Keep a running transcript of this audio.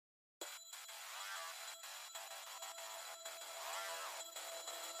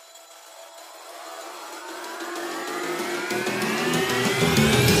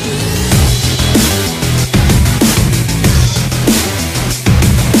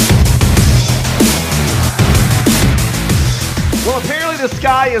the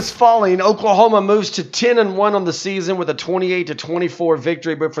sky is falling. Oklahoma moves to 10-1 on the season with a 28-24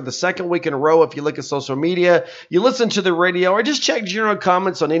 victory. But for the second week in a row, if you look at social media, you listen to the radio, or just check general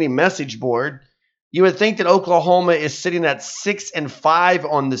comments on any message board, you would think that Oklahoma is sitting at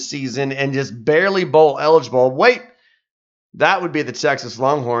 6-5 on the season and just barely bowl eligible. Wait, that would be the Texas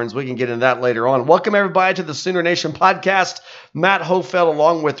Longhorns. We can get into that later on. Welcome, everybody, to the Sooner Nation podcast. Matt Hofeld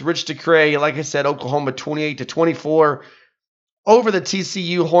along with Rich DeCray. Like I said, Oklahoma 28-24 over the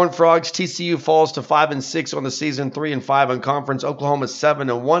TCU Horned Frogs. TCU falls to 5-6 on the season, 3-5 in conference. Oklahoma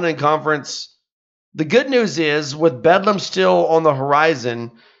 7-1 in conference. The good news is, with Bedlam still on the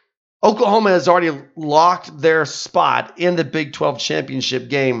horizon, Oklahoma has already locked their spot in the Big 12 championship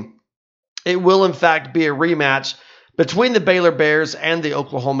game. It will, in fact, be a rematch between the Baylor Bears and the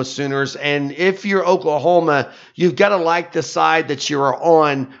Oklahoma Sooners. And if you're Oklahoma, you've got to like the side that you are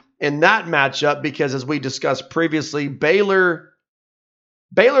on in that matchup because, as we discussed previously, Baylor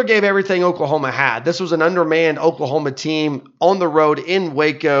gave everything Oklahoma had. This was an undermanned Oklahoma team on the road in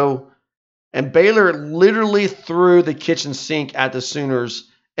Waco, and Baylor literally threw the kitchen sink at the Sooners,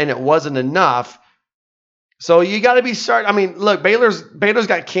 and it wasn't enough. So you got to be starting. I mean, look, Baylor's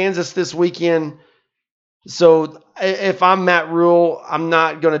got Kansas this weekend. So if I'm Matt Rule, I'm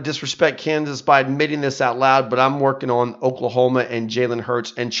not going to disrespect Kansas by admitting this out loud, but I'm working on Oklahoma and Jalen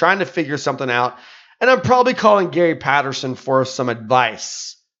Hurts and trying to figure something out. And I'm probably calling Gary Patterson for some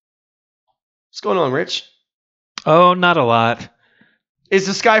advice. What's going on, Rich? Oh, not a lot. Is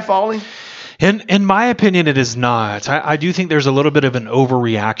the sky falling? In my opinion, it is not. I do think there's a little bit of an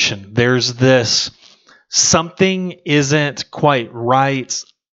overreaction. There's this, something isn't quite right.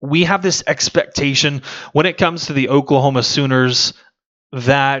 We have this expectation when it comes to the Oklahoma Sooners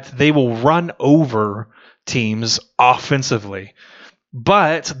that they will run over teams offensively.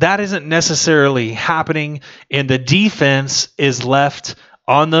 But that isn't necessarily happening, and the defense is left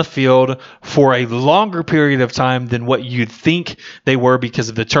on the field for a longer period of time than what you'd think they were because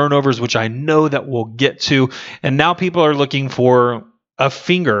of the turnovers, which I know that we'll get to. And now people are looking for a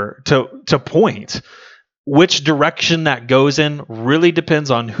finger to point. Which direction that goes in really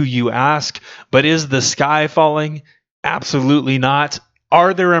depends on who you ask. But is the sky falling? Absolutely not.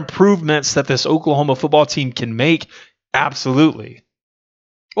 Are there improvements that this Oklahoma football team can make? Absolutely.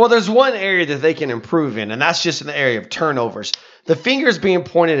 Well, there's one area that they can improve in, and that's just in the area of turnovers. The finger's being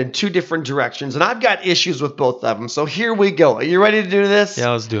pointed in two different directions, and I've got issues with both of them. So here we go. Are you ready to do this?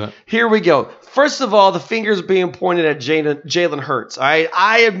 Yeah, let's do it. Here we go. First of all, the finger's being pointed at Jalen Hurts. All right?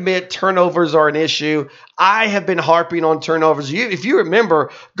 I admit turnovers are an issue. I have been harping on turnovers. If you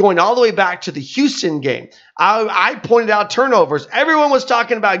remember, going all the way back to the Houston game, I pointed out turnovers. Everyone was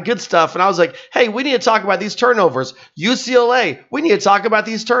talking about good stuff, and I was like, hey, we need to talk about these turnovers. UCLA, we need to talk about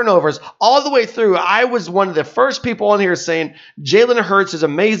these turnovers. All the way through, I was one of the first people on here saying Jalen Hurts is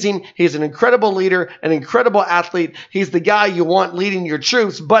amazing. He's an incredible leader, an incredible athlete. He's the guy you want leading your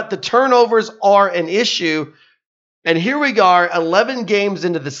troops, but the turnovers are an issue. And here we are, 11 games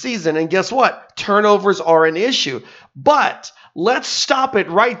into the season, and guess what? Turnovers are an issue. But let's stop it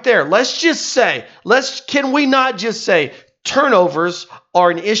right there. Can we not just say turnovers are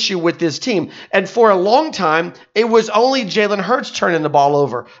an issue with this team? And for a long time, it was only Jalen Hurts turning the ball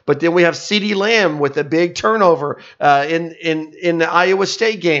over. But then we have CeeDee Lamb with a big turnover in the Iowa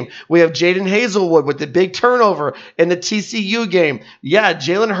State game. We have Jaden Hazelwood with the big turnover in the TCU game. Yeah,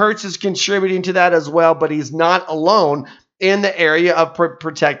 Jalen Hurts is contributing to that as well, but he's not alone in the area of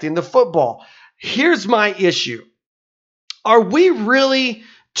protecting the football. Here's my issue. Are we really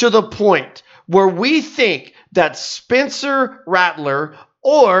to the point where we think that Spencer Rattler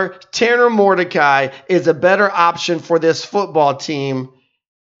or Tanner Mordecai is a better option for this football team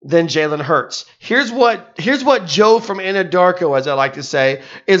than Jalen Hurts? Here's what Joe from Anadarko, as I like to say,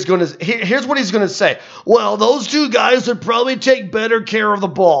 is going to. Here's what he's going to say. Well, those two guys would probably take better care of the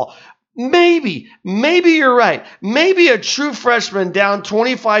ball. Maybe you're right. Maybe a true freshman down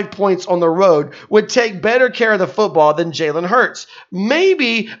 25 points on the road would take better care of the football than Jalen Hurts.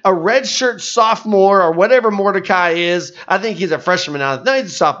 Maybe a redshirt sophomore or whatever Mordecai is. I think he's a freshman now. No,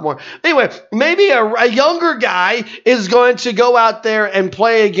 he's a sophomore. Anyway, maybe a younger guy is going to go out there and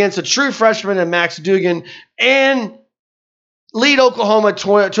play against a true freshman in Max Duggan and lead Oklahoma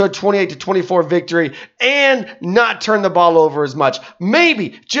to a 28-24 victory and not turn the ball over as much.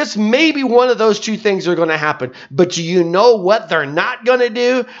 Maybe, just maybe one of those two things are going to happen. But do you know what they're not going to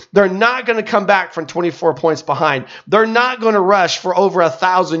do? They're not going to come back from 24 points behind. They're not going to rush for over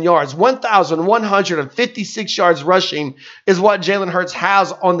 1,000 yards. 1,156 yards rushing is what Jalen Hurts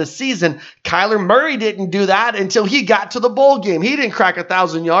has on the season. Kyler Murray didn't do that until he got to the bowl game. He didn't crack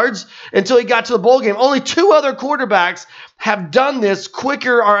 1,000 yards until he got to the bowl game. Only two other quarterbacks have done this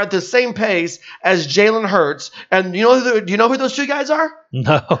quicker or at the same pace as Jalen Hurts. And do you know who those two guys are?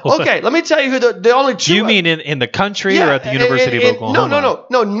 No. Okay, let me tell you who the only two. You mean in the country or at the University of Oklahoma?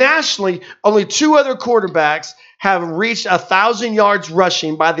 No. Nationally, only two other quarterbacks have reached 1,000 yards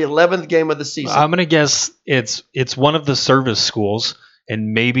rushing by the 11th game of the season. I'm going to guess it's one of the service schools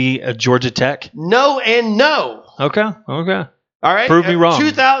and maybe a Georgia Tech. No and no. Okay. All right. Prove me wrong.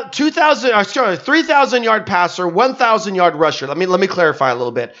 3,000 yard passer, 1,000 yard rusher. Let me clarify a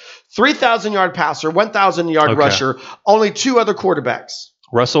little bit. 3,000 yard passer, 1,000 yard rusher. Only two other quarterbacks.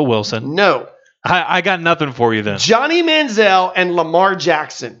 Russell Wilson. No. I got nothing for you then. Johnny Manziel and Lamar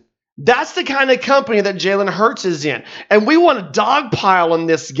Jackson. That's the kind of company that Jalen Hurts is in. And we want to dogpile on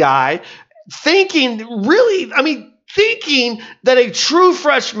this guy, thinking that a true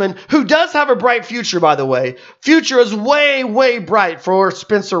freshman who does have a bright future, by the way, future is way, way bright for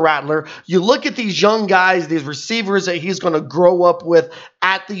Spencer Rattler. You look at these young guys, these receivers that he's going to grow up with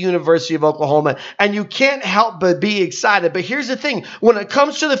at the University of Oklahoma, and you can't help but be excited. But here's the thing. When it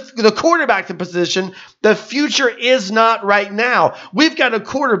comes to the quarterback position, the future is not right now. We've got a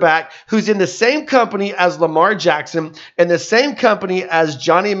quarterback who's in the same company as Lamar Jackson and the same company as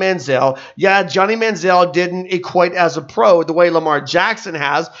Johnny Manziel. Yeah, Johnny Manziel didn't equate as a pro the way Lamar Jackson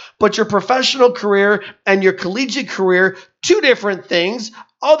has, but your professional career and your collegiate career, two different things.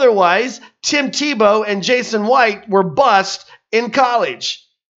 Otherwise, Tim Tebow and Jason White were bust in college.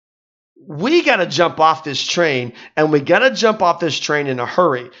 We got to jump off this train, and we got to jump off this train in a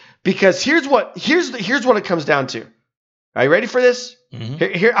hurry, because here's what it comes down to. Are you ready for this?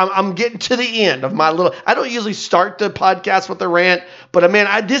 Mm-hmm. Here I'm getting to the end of my little. I don't usually start the podcast with a rant, but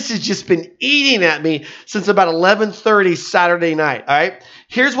man, this has just been eating at me since about 11:30 Saturday night. All right,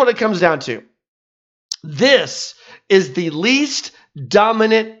 here's what it comes down to. This is the least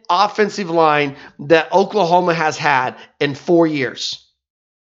dominant offensive line that Oklahoma has had in 4 years.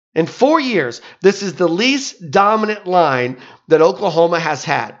 In 4 years, this is the least dominant line that Oklahoma has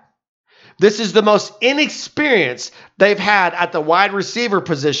had. This is the most inexperienced they've had at the wide receiver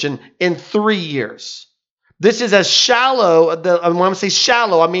position in 3 years. This is as shallow, when I say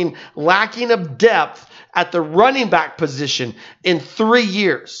shallow, I mean lacking of depth at the running back position in 3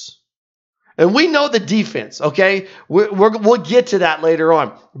 years. And we know the defense, okay? We'll get to that later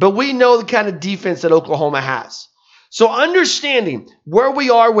on. But we know the kind of defense that Oklahoma has. So understanding where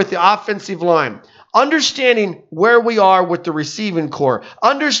we are with the offensive line, understanding where we are with the receiving core,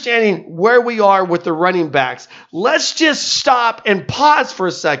 understanding where we are with the running backs, let's just stop and pause for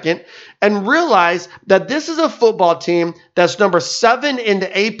a second and realize that this is a football team that's number 7 in the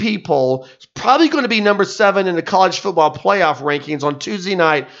AP poll. It's probably going to be number 7 in the college football playoff rankings on Tuesday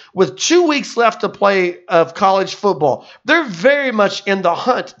night with 2 weeks left to play of college football. They're very much in the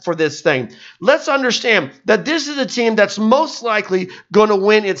hunt for this thing. Let's understand that this is a team that's most likely going to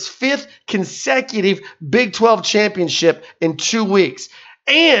win its 5th consecutive Big 12 championship in 2 weeks.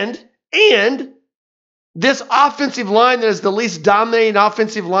 And this offensive line that is the least dominating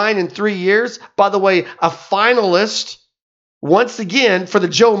offensive line in 3 years, by the way, a finalist once again for the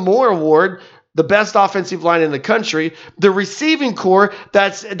Joe Moore Award, the best offensive line in the country. The receiving core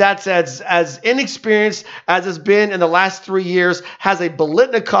that's as inexperienced as it's been in the last 3 years has a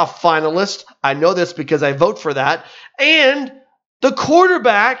Biletnikoff finalist. I know this because I vote for that. And the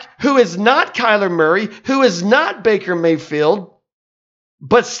quarterback, who is not Kyler Murray, who is not Baker Mayfield,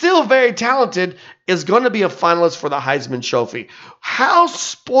 but still very talented, is going to be a finalist for the Heisman Trophy. How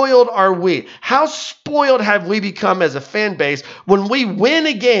spoiled are we? How spoiled have we become as a fan base when we win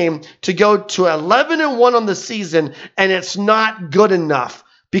a game to go to 11-1 on the season and it's not good enough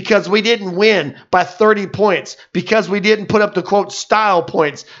because we didn't win by 30 points, because we didn't put up the quote style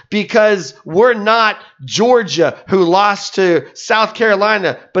points, because we're not Georgia who lost to South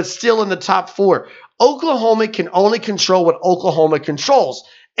Carolina but still in the top 4. Oklahoma can only control what Oklahoma controls.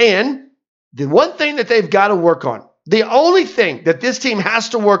 And the one thing that they've got to work on, the only thing that this team has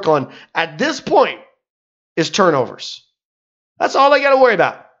to work on at this point is turnovers. That's all they got to worry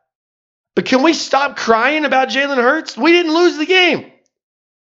about. But can we stop crying about Jalen Hurts? We didn't lose the game.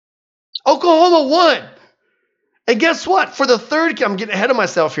 Oklahoma won. And guess what? I'm getting ahead of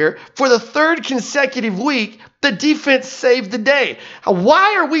myself here. For the 3rd consecutive week, the defense saved the day.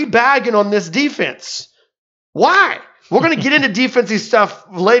 Why are we bagging on this defense? Why? We're going to get into defensive stuff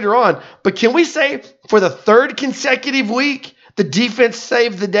later on. But can we say for the 3rd consecutive week, the defense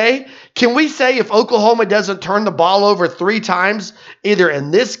saved the day? Can we say if Oklahoma doesn't turn the ball over 3 times, either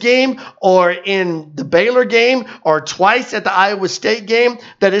in this game or in the Baylor game or twice at the Iowa State game,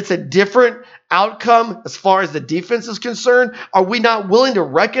 that it's a different outcome as far as the defense is concerned? Are we not willing to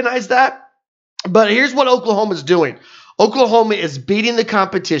recognize that? But here's what Oklahoma's doing. Oklahoma is beating the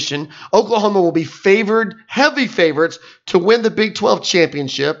competition. Oklahoma will be favored, heavy favorites, to win the Big 12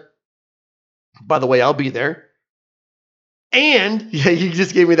 championship. By the way, I'll be there. And, yeah, you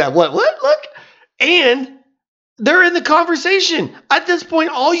just gave me that. What? Look. And they're in the conversation. At this point,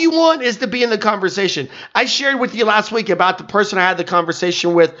 all you want is to be in the conversation. I shared with you last week about the person I had the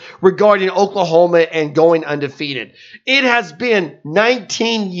conversation with regarding Oklahoma and going undefeated. It has been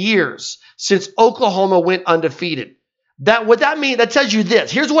 19 years since Oklahoma went undefeated. What that means, that tells you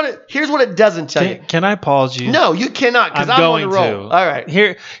this. Here's what it doesn't tell you. Can I pause you? No, you cannot, because I'm on the roll. All right.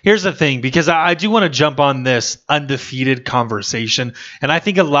 Here's the thing, because I do want to jump on this undefeated conversation. And I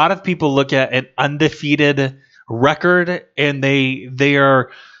think a lot of people look at an undefeated record and they are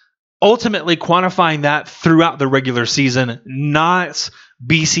ultimately quantifying that throughout the regular season, not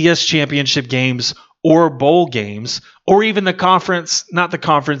BCS championship games or bowl games, or even the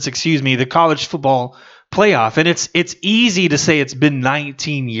college football playoff. And it's easy to say it's been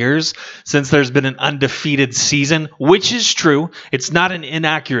 19 years since there's been an undefeated season, which is true. It's not an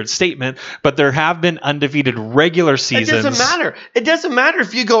inaccurate statement, but there have been undefeated regular seasons. It doesn't matter. It doesn't matter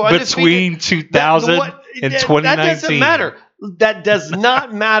if you go undefeated. Between 2000 and 2019. That doesn't matter. That does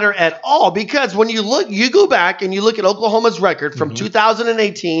not matter at all, because when you go back and you look at Oklahoma's record from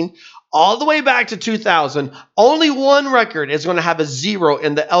 2018 all the way back to 2000, only one record is going to have a 0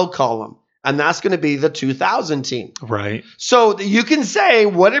 in the L column. And that's going to be the 2000 team. Right. So you can say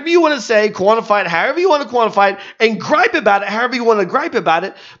whatever you want to say, quantify it however you want to quantify it, and gripe about it however you want to gripe about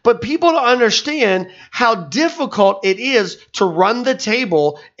it. But people don't understand how difficult it is to run the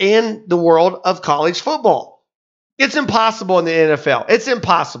table in the world of college football. It's impossible in the NFL. It's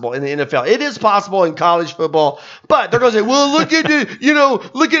impossible in the NFL. It is possible in college football, but they're going to say, "Well, look at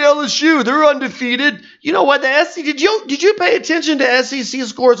LSU. They're undefeated." You know what? The SEC. Did you pay attention to SEC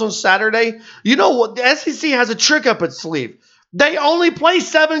scores on Saturday? You know what? The SEC has a trick up its sleeve. They only play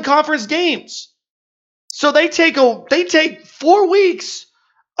 7 conference games, so they take 4 weeks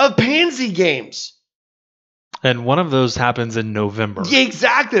of pansy games. And one of those happens in November. Yeah,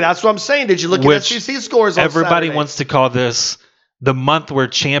 exactly. That's what I'm saying. Did you look at SEC scores on everybody Saturday? Wants to call this the month where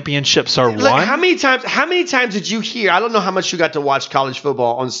championships are won. How many times did you hear? I don't know how much you got to watch college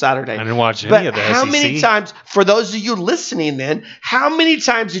football on Saturday. I didn't watch any of the SEC. How many times, for those of you listening then, how many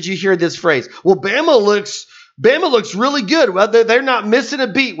times did you hear this phrase? Well, Bama looks really good. Well, they're not missing a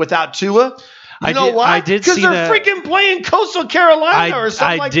beat without Tua. You know why? Because they're freaking playing Coastal Carolina or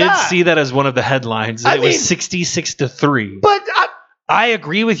something like that. I did see that as one of the headlines. It was 66-3. But I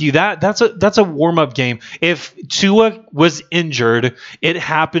agree with you. That's a warm-up game. If Tua was injured, it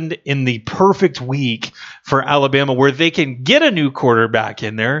happened in the perfect week for Alabama where they can get a new quarterback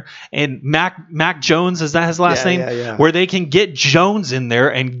in there. And Mac Jones, is that his last name? Yeah. Where they can get Jones in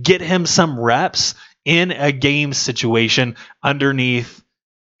there and get him some reps in a game situation underneath,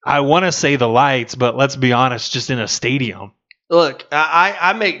 I want to say the lights, but let's be honest, just in a stadium. Look,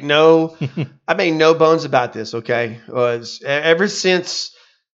 I make no bones about this. Okay, ever since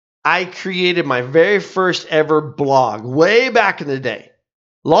I created my very first ever blog way back in the day,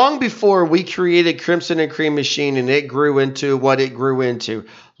 long before we created Crimson and Cream Machine and it grew into what it grew into,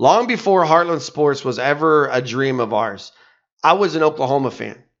 long before Heartland Sports was ever a dream of ours, I was an Oklahoma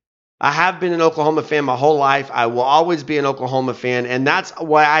fan. I have been an Oklahoma fan my whole life. I will always be an Oklahoma fan, and that's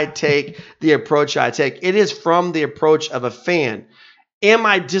why I take the approach I take. It is from the approach of a fan. Am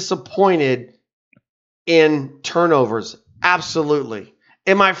I disappointed in turnovers? Absolutely.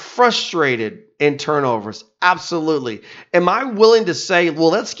 Am I frustrated in turnovers? Absolutely. Am I willing to say, well,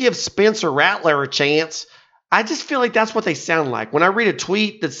 let's give Spencer Rattler a chance? I just feel like that's what they sound like. When I read a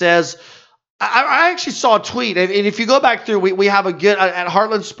tweet that says, I actually saw a tweet, and if you go back through, we have a good, at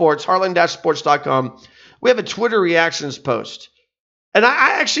Heartland Sports, heartland-sports.com, we have a Twitter reactions post. And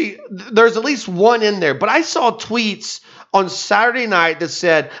I actually, there's at least one in there, but I saw tweets on Saturday night that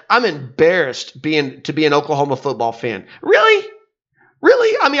said, I'm embarrassed to be an Oklahoma football fan. Really?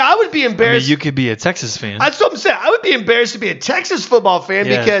 Really? I mean, I would be embarrassed. You could be a Texas fan. That's what I'm saying. I would be embarrassed to be a Texas football fan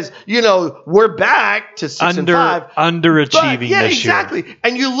because, we're back to 6-5. Underachieving this year. Exactly.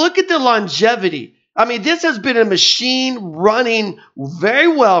 And you look at the longevity. I mean, this has been a machine running very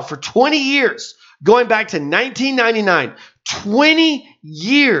well for 20 years, going back to 1999. 20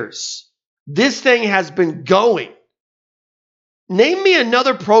 years. This thing has been going. Name me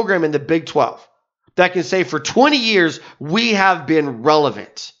another program in the Big 12 that can say for 20 years we have been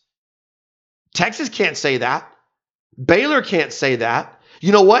relevant. Texas can't say that. Baylor can't say that.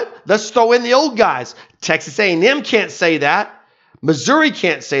 You know what? Let's throw in the old guys. Texas A&M can't say that. Missouri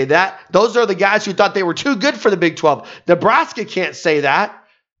can't say that. Those are the guys who thought they were too good for the Big 12. Nebraska can't say that.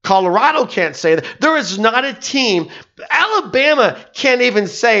 Colorado can't say that. There is not a team. Alabama can't even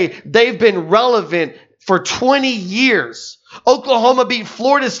say they've been relevant for 20 years. Oklahoma beat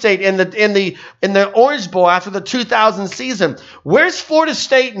Florida State in the Orange Bowl after the 2000 season. Where's Florida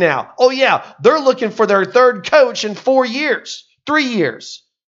State now? Oh yeah, they're looking for their third coach in 3 years.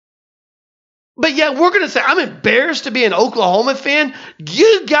 But yeah, we're going to say I'm embarrassed to be an Oklahoma fan.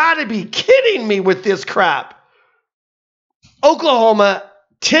 You got to be kidding me with this crap. Oklahoma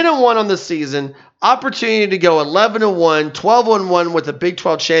 10-1 on the season, opportunity to go 11-1, 12-1 with the Big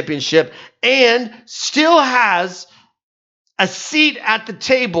 12 championship, and still has a seat at the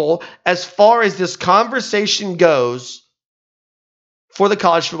table as far as this conversation goes for the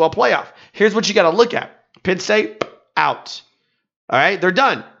college football playoff. Here's what you got to look at. Penn State, out. All right, they're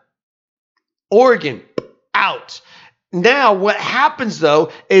done. Oregon, out. Now, what happens,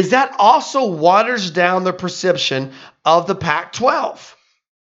 though, is that also waters down the perception of the Pac-12.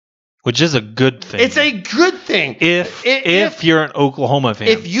 Which is a good thing. It's a good thing. If you're an Oklahoma fan.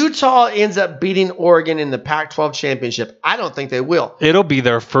 If Utah ends up beating Oregon in the Pac-12 championship, I don't think they will. It'll be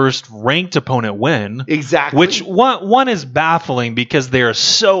their first ranked opponent win. Exactly. Which one is baffling because they are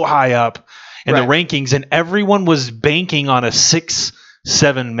so high up in the rankings, and everyone was banking on a 6-7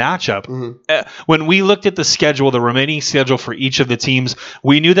 matchup. Mm-hmm. When we looked at the schedule, the remaining schedule for each of the teams,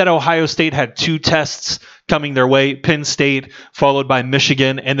 we knew that Ohio State had 2 tests coming their way, Penn State followed by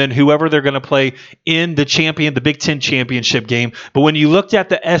Michigan, and then whoever they're going to play in the Big Ten championship game. But when you looked at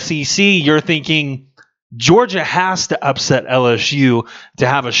the SEC, you're thinking Georgia has to upset LSU to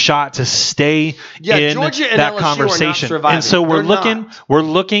have a shot to stay in Georgia and that LSU conversation. Are not surviving. And so we're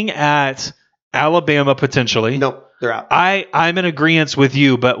looking at Alabama potentially. Nope. They're out. I'm in agreement with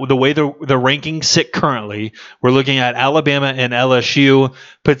you, but the way the rankings sit currently, we're looking at Alabama and LSU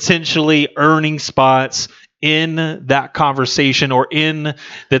potentially earning spots in that conversation or in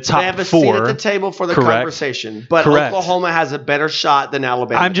the top 4. They have a seat at the table for the conversation, but Oklahoma has a better shot than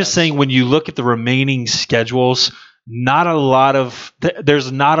Alabama. I'm just saying when you look at the remaining schedules,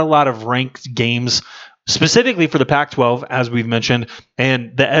 there's not a lot of ranked games specifically for the Pac-12, as we've mentioned,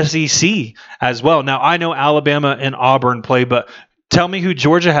 and the SEC as well. Now, I know Alabama and Auburn play, but tell me who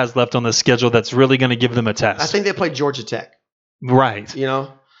Georgia has left on the schedule that's really going to give them a test. I think they play Georgia Tech. Right.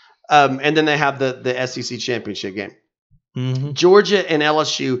 And then they have the SEC championship game. Mm-hmm. Georgia and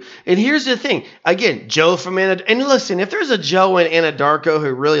LSU. And here's the thing. Again, Joe from Anadarko. And listen, if there's a Joe in Anadarko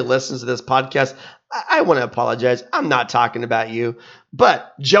who really listens to this podcast, I want to apologize. I'm not talking about you.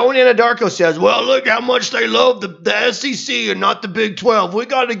 But Joe in Anadarko says, well, look how much they love the SEC and not the Big 12. We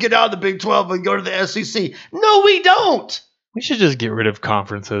got to get out of the Big 12 and go to the SEC. No, we don't. We should just get rid of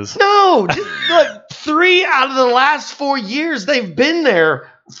conferences. No. Look, 3 out of the last 4 years they've been there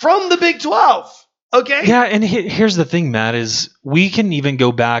from the Big 12. Okay? Yeah, and here's the thing, Matt, is we can even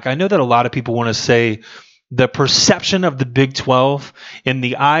go back. I know that a lot of people want to say the perception of the Big 12 in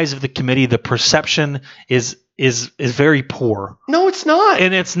the eyes of the committee, the perception is very poor. No, it's not.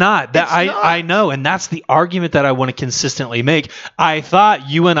 And it's not. I know, and that's the argument that I want to consistently make. I thought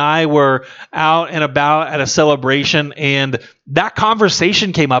you and I were out and about at a celebration, and that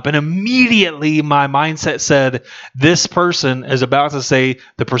conversation came up, and immediately my mindset said, this person is about to say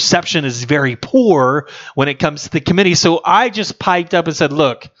the perception is very poor when it comes to the committee. So I just piped up and said,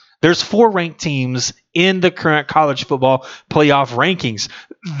 look, there's 4 ranked teams in the current college football playoff rankings.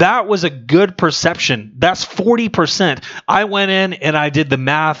 That was a good perception. That's 40%. I went in and I did the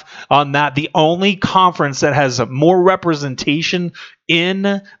math on that. The only conference that has more representation in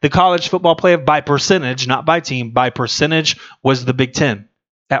the college football playoff by percentage, not by team, by percentage, was the Big Ten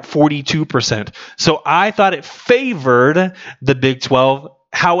at 42%. So I thought it favored the Big 12.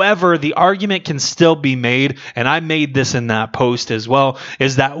 However, the argument can still be made, and I made this in that post as well,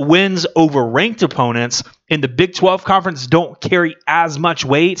 is that wins over ranked opponents in the Big 12 conference don't carry as much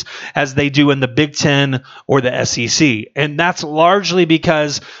weight as they do in the Big 10 or the SEC. And that's largely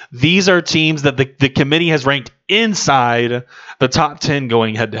because these are teams that the committee has ranked inside the top 10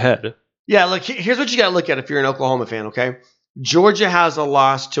 going head-to-head. Yeah, look, here's what you got to look at if you're an Oklahoma fan, okay? Georgia has a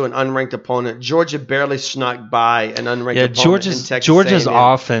loss to an unranked opponent. Georgia barely snuck by an unranked opponent in Texas Georgia's A&M.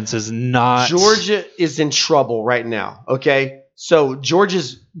 offense is not... Georgia is in trouble right now, okay? So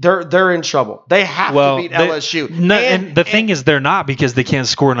they're in trouble. They have to beat LSU. And the thing is, they're not because they can't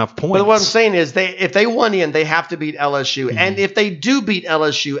score enough points. But what I'm saying is, if they won in, they have to beat LSU. Mm-hmm. And if they do beat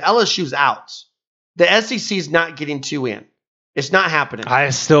LSU, LSU's out. The SEC's not getting 2 in. It's not happening. I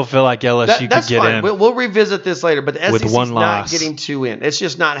still feel like LSU could get fine. in. We'll revisit this later, but the SEC's with one not loss. getting 2 in. It's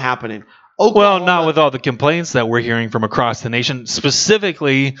just not happening. Oklahoma, Well, not with all the complaints that we're hearing from across the nation,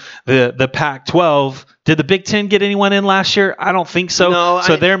 specifically the Pac-12. Did the Big Ten get anyone in last year? I don't think so. No,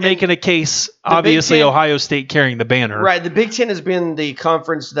 So they're making a case. Obviously, Ten, Ohio State carrying the banner. Right. The Big Ten has been the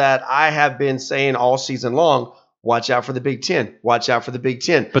conference that I have been saying all season long, watch out for the Big Ten. Watch out for the Big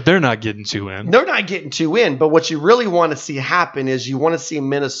Ten. But they're not getting 2 in. They're not getting 2 in. But what you really want to see happen is you want to see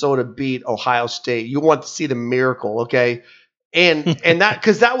Minnesota beat Ohio State. You want to see the miracle, okay? And that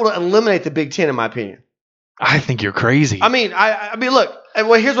because that will eliminate the Big Ten, in my opinion. I think you're crazy. I mean, look.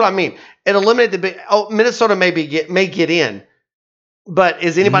 Well, here's what I mean. It eliminated the Big. Oh, Minnesota may get in, but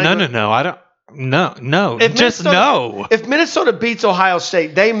is anybody? No. I don't. No. No. If Minnesota beats Ohio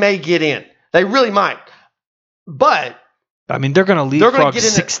State, they may get in. They really might. But I mean, they're going to leapfrog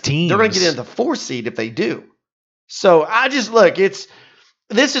 16. They're going to get into the 4 seed if they do. So I just look.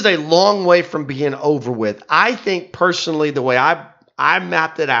 This is a long way from being over with. I think personally, the way I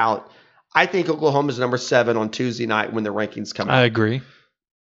mapped it out, I think Oklahoma's number 7 on Tuesday night when the rankings come out. I agree.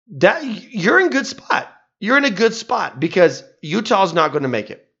 That you're in a good spot. You're in a good spot because Utah's not going to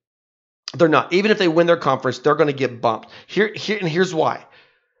make it. They're not. Even if they win their conference, they're going to get bumped. Here's why.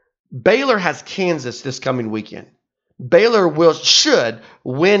 Baylor has Kansas this coming weekend. Baylor should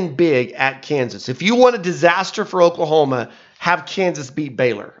win big at Kansas. If you want a disaster for Oklahoma, have Kansas beat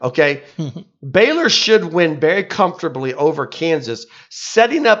Baylor, okay? Baylor should win very comfortably over Kansas,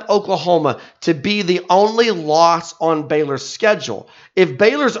 setting up Oklahoma to be the only loss on Baylor's schedule. If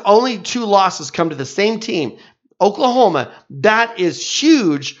Baylor's only 2 losses come to the same team, Oklahoma, that is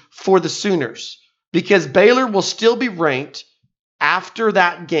huge for the Sooners because Baylor will still be ranked after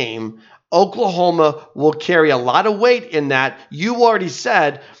that game. Oklahoma will carry a lot of weight in that. You already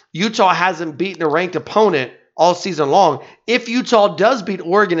said Utah hasn't beaten a ranked opponent all season long. If Utah does beat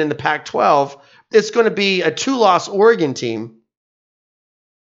Oregon in the Pac-12, it's going to be a 2-loss Oregon team.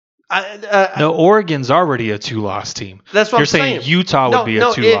 No, Oregon's already a 2-loss team. That's what You're I'm saying. You're saying Utah would be a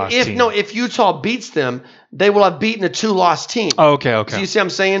 2-loss team. If Utah beats them, they will have beaten a 2-loss team. Oh, okay. So you see what I'm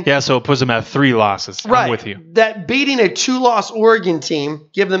saying? Yeah, so it puts them at 3 losses. Right. I'm with you. That beating a 2-loss Oregon team,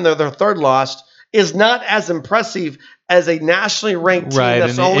 give them their 3rd loss, is not as impressive as a nationally ranked team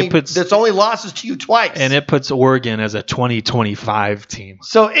that's only losses to you twice. And it puts Oregon as a 2025 team.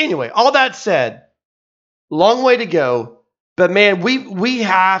 So anyway, all that said, long way to go. But man, we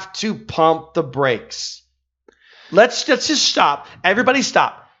have to pump the brakes. Let's just stop. Everybody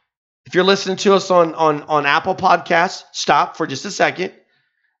stop. If you're listening to us on Apple Podcasts, stop for just a second.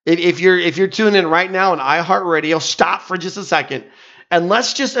 If you're tuning in right now on iHeartRadio, stop for just a second. And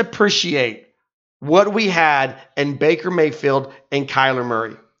let's just appreciate what we had in Baker Mayfield and Kyler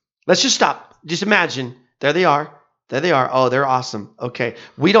Murray. Let's just stop. Just imagine. There they are. Oh, they're awesome. Okay.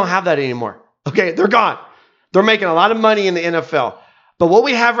 We don't have that anymore. Okay. They're gone. They're making a lot of money in the NFL. But what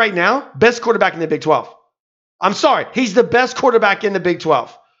we have right now, best quarterback in the Big 12. I'm sorry. He's the best quarterback in the Big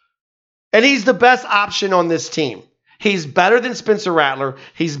 12. And he's the best option on this team. He's better than Spencer Rattler.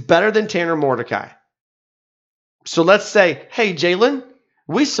 He's better than Tanner Mordecai. So let's say, hey, Jalen,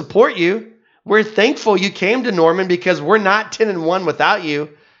 we support you. We're thankful you came to Norman because we're not 10-1 without you.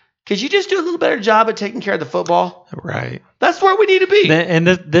 Could you just do a little better job at taking care of the football? Right. That's where we need to be. And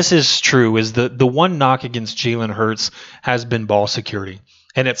this is true, is the one knock against Jalen Hurts has been ball security.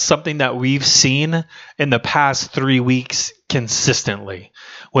 And it's something that we've seen in the past 3 weeks consistently.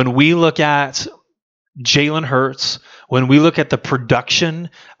 When we look at Jalen Hurts, when we look at the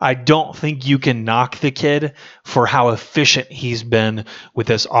production, I don't think you can knock the kid for how efficient he's been with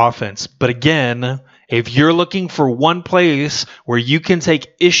this offense. But again, if you're looking for one place where you can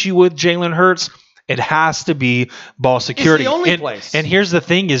take issue with Jalen Hurts, it has to be ball security. It's the only place. And here's the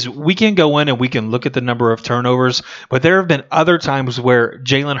thing is we can go in and we can look at the number of turnovers, but there have been other times where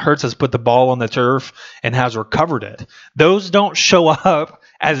Jalen Hurts has put the ball on the turf and has recovered it. Those don't show up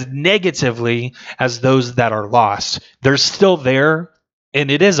as negatively as those that are lost. They're still there, and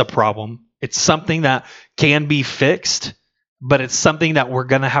it is a problem. It's something that can be fixed, but it's something that we're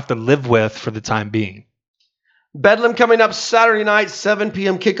going to have to live with for the time being. Bedlam coming up Saturday night, 7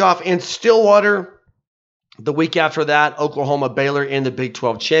 p.m. kickoff in Stillwater. The week after that, Oklahoma Baylor in the Big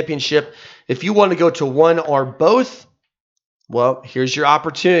 12 Championship. If you want to go to one or both, well, here's your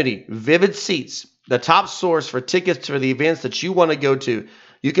opportunity. Vivid Seats, the top source for tickets for the events that you want to go to.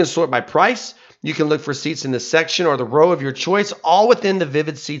 You can sort by price. You can look for seats in the section or the row of your choice, all within the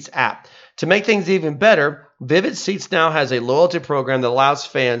Vivid Seats app. To make things even better, Vivid Seats now has a loyalty program that allows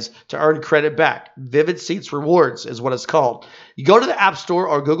fans to earn credit back. Vivid Seats Rewards is what it's called. You go to the App Store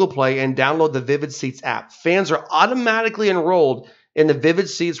or Google Play and download the Vivid Seats app. Fans are automatically enrolled in the Vivid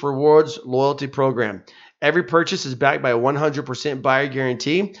Seats Rewards loyalty program. Every purchase is backed by a 100% buyer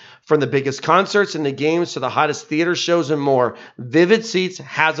guarantee. From the biggest concerts and the games to the hottest theater shows and more, Vivid Seats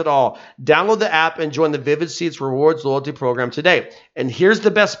has it all. Download the app and join the Vivid Seats Rewards loyalty program today. And here's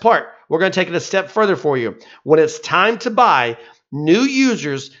the best part. We're going to take it a step further for you. When it's time to buy, new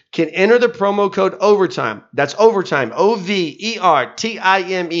users can enter the promo code OVERTIME. That's OVERTIME, OVERTIME.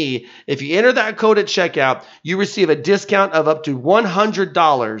 If you enter that code at checkout, you receive a discount of up to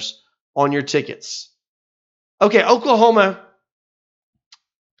 $100 on your tickets. Okay, Oklahoma,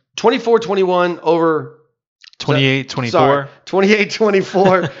 24-21 over 28-24.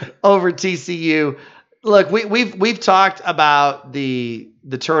 28-24 over TCU. Look, we've talked about the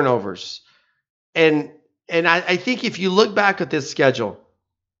turnovers, and I think if you look back at this schedule,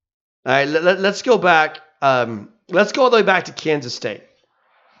 all right, let's go back. Let's go all the way back to Kansas State.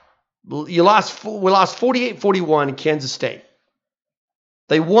 We lost 48-41 in Kansas State.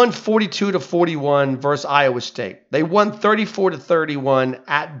 They won 42-41 versus Iowa State. They won 34-31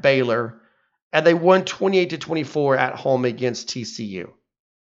 at Baylor, and they won 28-24 at home against TCU.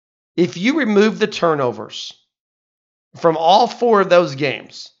 If you remove the turnovers from all four of those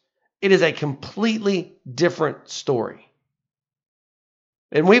games, it is a completely different story.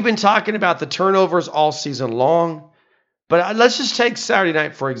 And we've been talking about the turnovers all season long, but let's just take Saturday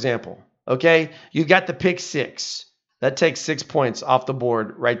night, for example. Okay, you got the pick six. That takes 6 points off the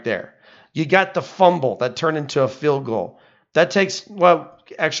board right there. You got the fumble that turned into a field goal. That takes,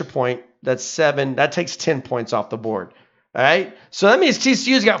 extra point. That's 7. That takes 10 points off the board. All right? So that means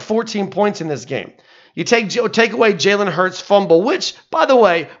TCU's got 14 points in this game. You take away Jalen Hurts' fumble, which, by the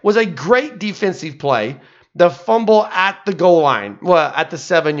way, was a great defensive play. The fumble at the goal line, at the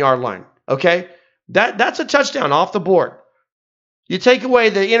 7-yard line. Okay? That's a touchdown off the board. You take away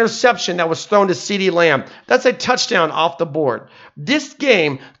the interception that was thrown to CeeDee Lamb. That's a touchdown off the board. This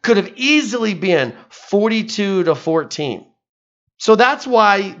game could have easily been 42-14. So that's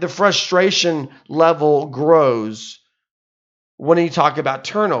why the frustration level grows when you talk about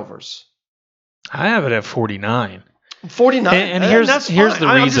turnovers. I have it at 49. 49. And here's the reason.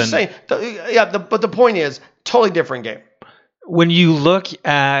 I'm just saying, but the point is, totally different game. When you look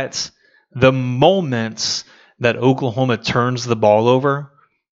at the moments that Oklahoma turns the ball over,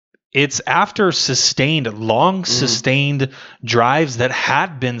 it's after long sustained drives that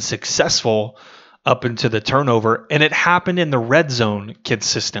had been successful up into the turnover, and it happened in the red zone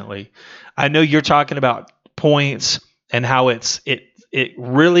consistently. I know you're talking about points and how it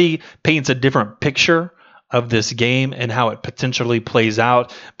really paints a different picture of this game and how it potentially plays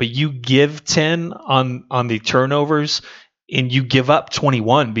out, but you give 10 on the turnovers and you give up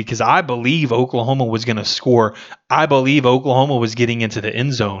 21 because I believe Oklahoma was going to score. I believe Oklahoma was getting into the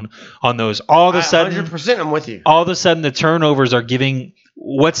end zone on those. All of a sudden, 100%, I'm with you. All of a sudden, the turnovers are giving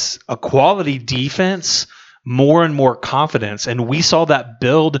what's a quality defense more and more confidence. And we saw that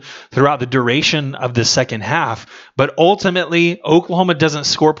build throughout the duration of the second half. But ultimately, Oklahoma doesn't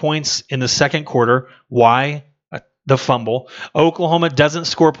score points in the second quarter. Why? The fumble. Oklahoma doesn't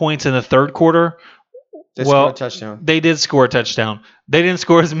score points in the third quarter. They scored a touchdown. They did score a touchdown. They didn't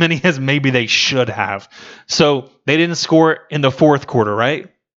score as many as maybe they should have. So they didn't score in the fourth quarter, right?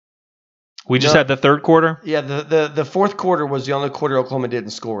 We just had the third quarter? Yeah, the fourth quarter was the only quarter Oklahoma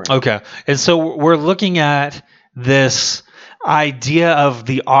didn't score in. Okay. And so we're looking at this idea of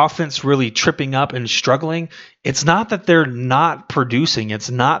the offense really tripping up and struggling. It's not that they're not producing. It's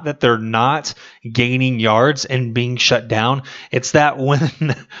not that they're not gaining yards and being shut down. It's that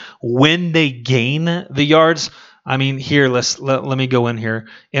when they gain the yards, I mean, here, let me go in here.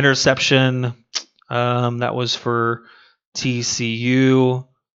 Interception, that was for TCU.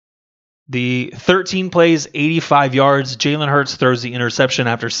 The 13 plays, 85 yards. Jalen Hurts throws the interception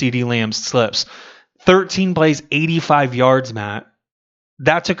after CeeDee Lamb slips. 13 plays, 85 yards, Matt.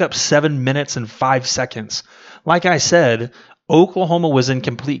 That took up 7 minutes and 5 seconds. Like I said, Oklahoma was in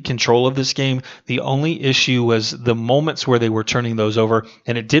complete control of this game. The only issue was the moments where they were turning those over,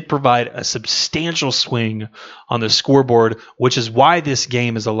 and it did provide a substantial swing on the scoreboard, which is why this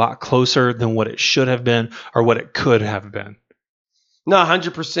game is a lot closer than what it should have been or what it could have been. No,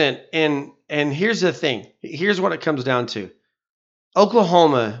 100%. And here's the thing. Here's what it comes down to.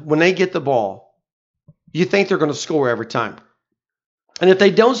 Oklahoma, when they get the ball, you think they're going to score every time. And if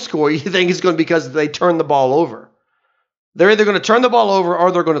they don't score, you think it's going to be because they turn the ball over. They're either going to turn the ball over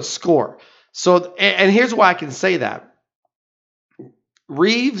or they're going to score. So, and here's why I can say that.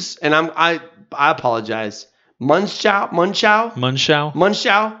 Reeves, and I apologize, Munchau.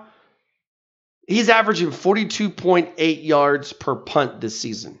 He's averaging 42.8 yards per punt this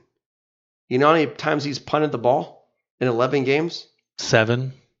season. You know how many times he's punted the ball in 11 games?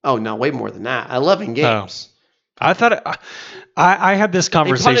 7. Oh, no, way more than that. 11 games. I thought I had this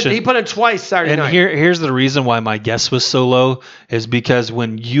conversation. He put it twice Saturday night. And here's the reason why my guess was so low is because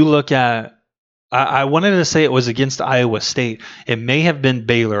when you look at, I wanted to say it was against Iowa State. It may have been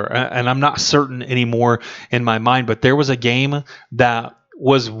Baylor, and I'm not certain anymore in my mind, but there was a game that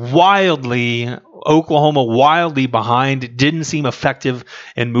was Oklahoma wildly behind, didn't seem effective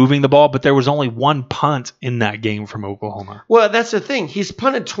in moving the ball, but there was only one punt in that game from Oklahoma. Well, that's the thing. He's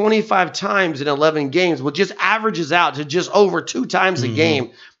punted 25 times in 11 games, which just averages out to just over 2 times a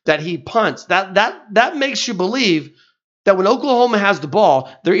game that he punts. That makes you believe that when Oklahoma has the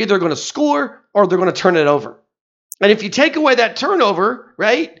ball, they're either going to score or they're going to turn it over. And if you take away that turnover,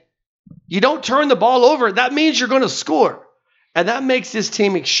 right, you don't turn the ball over, that means you're going to score. And that makes this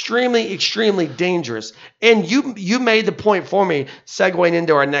team extremely, extremely dangerous. And you made the point for me, segueing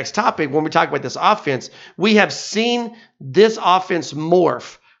into our next topic, when we talk about this offense. We have seen this offense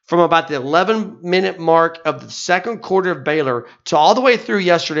morph from about the 11-minute mark of the second quarter of Baylor to all the way through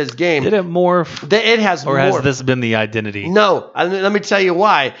yesterday's game. Did it morph? It has morphed. Or has this been the identity? No. Let me tell you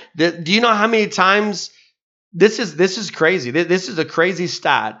why. Do you know how many times... This is crazy. This is a crazy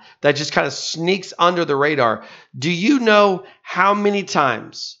stat that just kind of sneaks under the radar. Do you know how many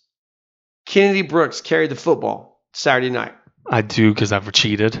times Kennedy Brooks carried the football Saturday night? I do, because I've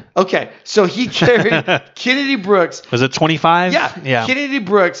cheated. Okay, so he carried Kennedy Brooks. Was it 25? Yeah. Kennedy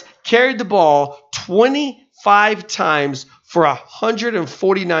Brooks carried the ball 25 times for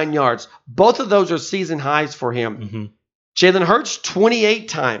 149 yards. Both of those are season highs for him. Mm-hmm. Jalen Hurts, 28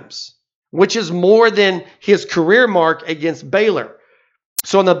 times, which is more than his career mark against Baylor.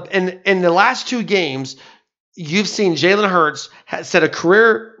 So in the last 2 games, you've seen Jalen Hurts set a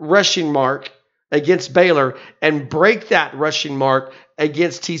career rushing mark against Baylor and break that rushing mark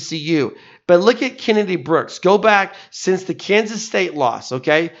against TCU. But look at Kennedy Brooks. Go back since the Kansas State loss,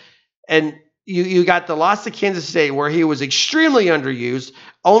 okay? And you got the loss to Kansas State where he was extremely underused,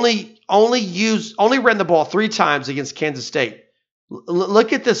 only ran the ball 3 times against Kansas State.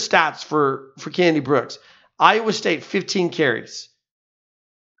 Look at the stats for Kennedy Brooks. Iowa State, 15 carries.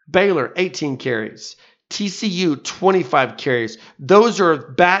 Baylor, 18 carries. TCU, 25 carries. Those are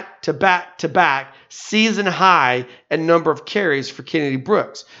back-to-back season high in number of carries for Kennedy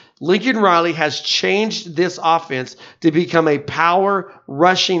Brooks. Lincoln Riley has changed this offense to become a power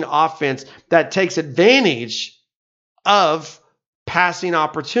rushing offense that takes advantage of passing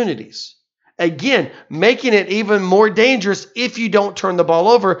opportunities. Again, making it even more dangerous if you don't turn the ball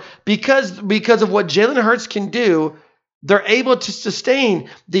over because of what Jalen Hurts can do. They're able to sustain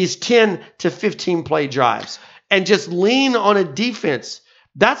these 10 to 15 play drives and just lean on a defense.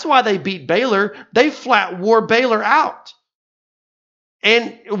 That's why they beat Baylor. They flat wore Baylor out.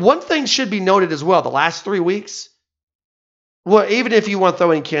 And one thing should be noted as well, the last 3 weeks, well, even if you want to throw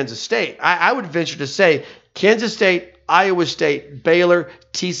in Kansas State, I would venture to say Kansas State, Iowa State, Baylor,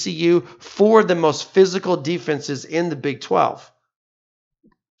 TCU, 4 of the most physical defenses in the Big 12.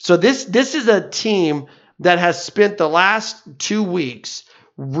 So this is a team that has spent the last 2 weeks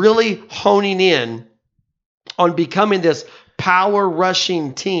really honing in on becoming this power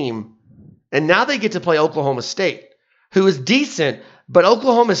rushing team. And now they get to play Oklahoma State, who is decent, but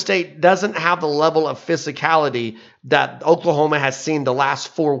Oklahoma State doesn't have the level of physicality that Oklahoma has seen the last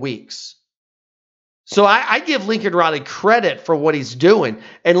 4 weeks. So I give Lincoln Riley credit for what he's doing.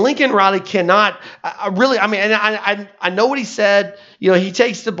 And Lincoln Riley cannot I know what he said. You know, he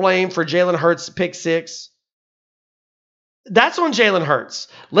takes the blame for Jalen Hurts' pick 6. That's on Jalen Hurts.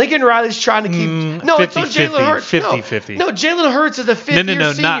 Lincoln Riley's trying to keep... No, 50, it's on Jalen Hurts. 50-50. No, Jalen Hurts is a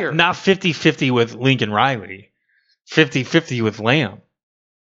fifth-year senior. Not 50-50 with Lincoln Riley. 50-50 with Lamb.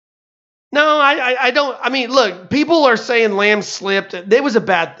 No, I don't. I mean, look, people are saying Lamb slipped. It was a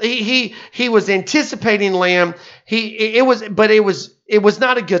bad... He was anticipating Lamb. It was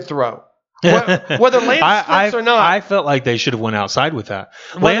not a good throw. Whether Lamb slips or not. I felt like they should have went outside with that.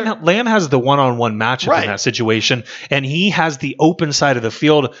 Lamb has the one-on-one matchup in that situation, and he has the open side of the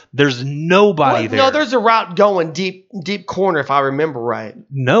field. There's nobody there. No, there's a route going deep corner, if I remember right.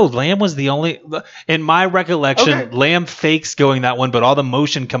 No, Lamb was the only... In my recollection, okay. Lamb fakes going that one, but all the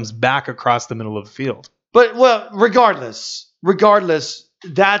motion comes back across the middle of the field. But, well, regardless,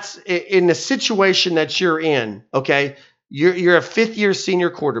 that's in the situation that you're in, okay? You're a fifth-year senior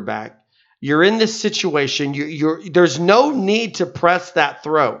quarterback. You're in this situation. There's no need to press that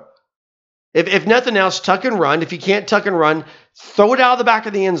throw. If nothing else, tuck and run. If you can't tuck and run, throw it out of the back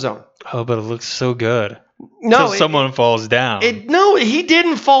of the end zone. Oh, but it looks so good. No, until someone falls down. No, he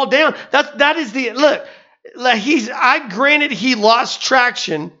didn't fall down. That is the look. Granted he lost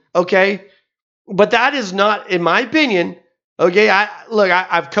traction, okay, but that is not, in my opinion, Okay,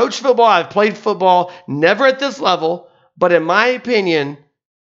 I've coached football, I've played football, never at this level, but in my opinion,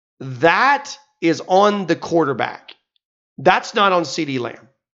 that is on the quarterback. That's not on CeeDee Lamb.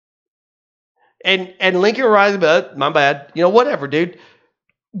 And Lincoln Riley, but my bad. Whatever, dude.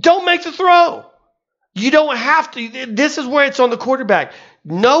 Don't make the throw. You don't have to. This is where it's on the quarterback.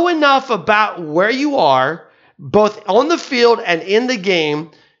 Know enough about where you are, both on the field and in the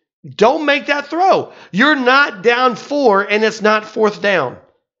game. Don't make that throw. You're not down 4 and it's not 4th down.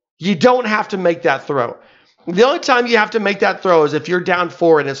 You don't have to make that throw. The only time you have to make that throw is if you're down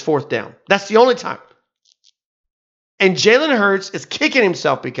 4 and it's 4th down. That's the only time. And Jalen Hurts is kicking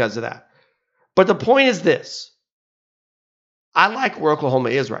himself because of that. But the point is this. I like where Oklahoma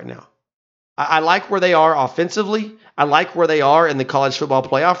is right now. I like where they are offensively. I like where they are in the college football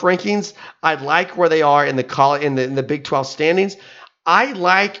playoff rankings. I like where they are in the Big 12 standings. I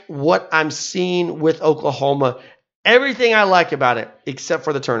like what I'm seeing with Oklahoma. Everything I like about it, except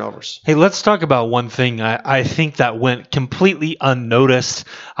for the turnovers. Hey, let's talk about one thing I think that went completely unnoticed.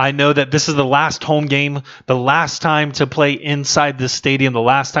 I know that this is the last home game, the last time to play inside this stadium, the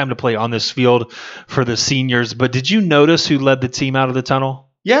last time to play on this field for the seniors. But did you notice who led the team out of the tunnel?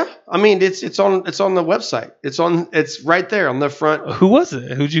 Yeah, I mean it's on the website. It's right there on the front. Who was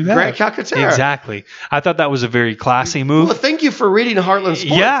it? Who'd you have? Grant Calcaterra. Exactly. I thought that was a very classy move. Well, thank you for reading Heartland Sports.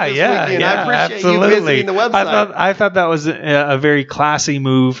 Yeah, this weekend. I appreciate absolutely. you visiting the website. I thought that was a very classy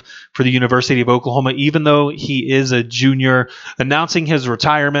move for the University of Oklahoma, even though he is a junior, announcing his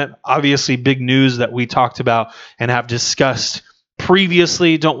retirement. Obviously, big news that we talked about and have discussed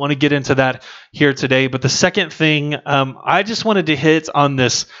previously. Don't want to get into that here today. But the second thing, I just wanted to hit on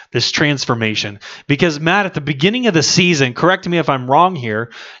this transformation, because Matt, at the beginning of the season, correct me if I'm wrong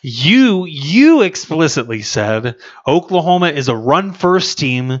here, you explicitly said Oklahoma is a run first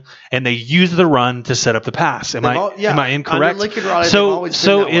team and they use the run to set up the pass. Am I incorrect? So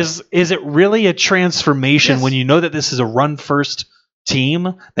is it really a transformation? Yes. When you know that this is a run first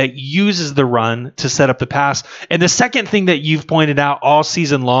team that uses the run to set up the pass? And the second thing that you've pointed out all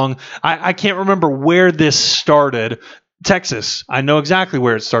season long, I can't remember where this started. Texas. I know exactly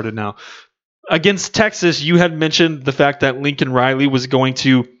where it started now. Against Texas, you had mentioned the fact that Lincoln Riley was going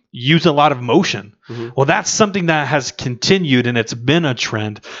to use a lot of motion. Mm-hmm. Well, that's something that has continued, and it's been a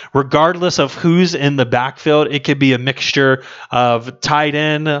trend. Regardless of who's in the backfield, it could be a mixture of tight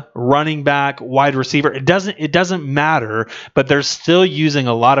end, running back, wide receiver. It doesn't matter, but they're still using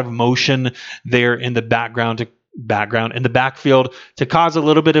a lot of motion there in the backfield to cause a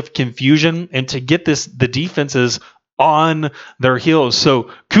little bit of confusion and to get the defenses on their heels.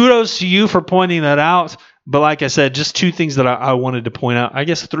 So kudos to you for pointing that out. But like I said, just two things that I wanted to point out. I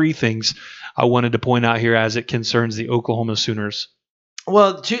guess three things I wanted to point out here as it concerns the Oklahoma Sooners.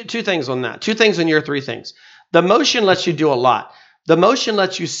 Well, two things on that. Two things on your three things. The motion lets you do a lot. The motion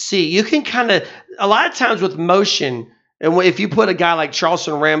lets you see. You can kind of, a lot of times with motion, and if you put a guy like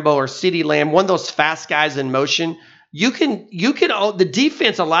Charleston Rambo or CeeDee Lamb, one of those fast guys in motion, you can the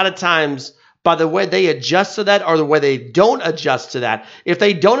defense a lot of times, by the way they adjust to that or the way they don't adjust to that. If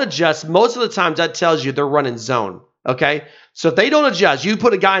they don't adjust, most of the times that tells you they're running zone, okay? So if they don't adjust, you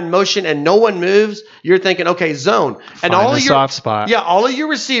put a guy in motion and no one moves, you're thinking, okay, zone. And all of your soft spot. Yeah, all of your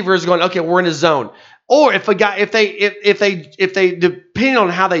receivers are going, okay, we're in a zone. Or if a guy, if they depending on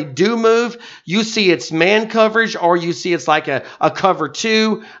how they do move, you see it's man coverage or you see it's like a cover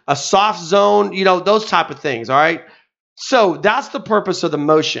two, a soft zone, those type of things, all right? So that's the purpose of the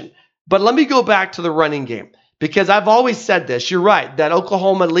motion. But let me go back to the running game, because I've always said this. You're right, that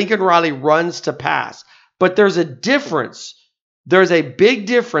Oklahoma, Lincoln Riley runs to pass. But there's a difference. There's a big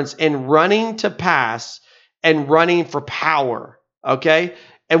difference in running to pass and running for power, okay?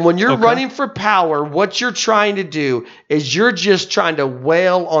 And when you're running for power, what you're trying to do is you're just trying to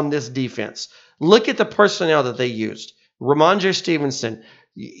wail on this defense. Look at the personnel that they used. Ramondre Stevenson,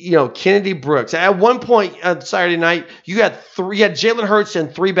 Kennedy Brooks. At one point on Saturday night, you had Jalen Hurts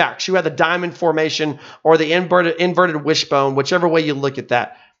and three backs. You had the diamond formation or the inverted wishbone, whichever way you look at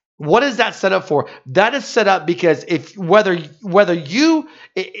that. What is that set up for? That is set up because whether you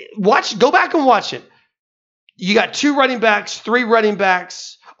watch, go back and watch it. You got two running backs, three running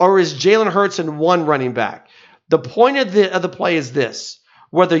backs, or is Jalen Hurts and one running back? The point of the play is this: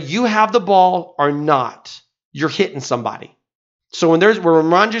 whether you have the ball or not, you're hitting somebody. So when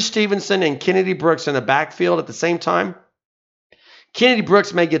Ramondre Stevenson and Kennedy Brooks in the backfield at the same time, Kennedy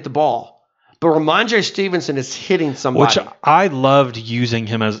Brooks may get the ball, but Ramondre Stevenson is hitting somebody. Which I loved using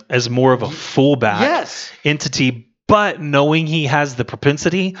him as more of a fullback entity, but knowing he has the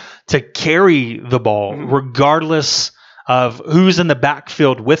propensity to carry the ball regardless of who's in the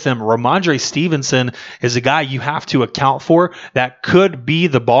backfield with him. Ramondre Stevenson is a guy you have to account for that could be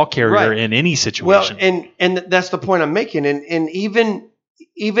the ball carrier in any situation. Well, and that's the point I'm making. And even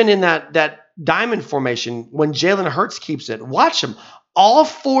in that diamond formation, when Jalen Hurts keeps it, watch him. All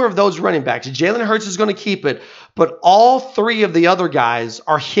 4 of those running backs, Jalen Hurts is going to keep it, but all 3 of the other guys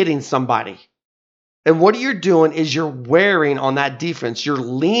are hitting somebody. And what you're doing is you're wearing on that defense. You're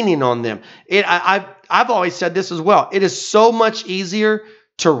leaning on them. I've always said this as well. It is so much easier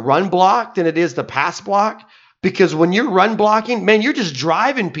to run block than it is to pass block, because when you're run blocking, man, you're just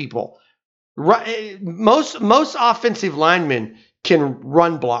driving people. Most offensive linemen can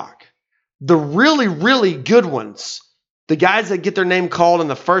run block. The really, really good ones, the guys that get their name called in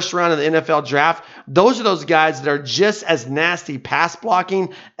the first round of the NFL draft, those are those guys that are just as nasty pass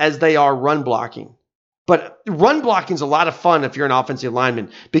blocking as they are run blocking. But run blocking is a lot of fun if you're an offensive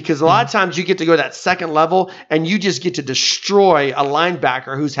lineman, because a lot of times you get to go to that second level and you just get to destroy a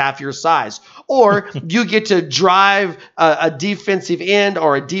linebacker who's half your size. Or you get to drive a defensive end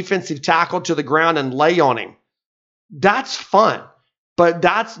or a defensive tackle to the ground and lay on him. That's fun. But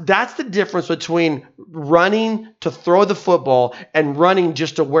that's the difference between running to throw the football and running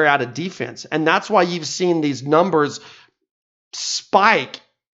just to wear out a defense. And that's why you've seen these numbers spike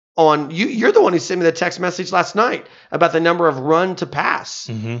on you. You're the one who sent me the text message last night about the number of run to pass,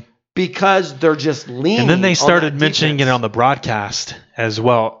 because they're just leaning. And then they started mentioning it on the broadcast as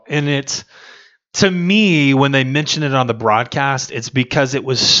well. And it's, to me, when they mention it on the broadcast, it's because it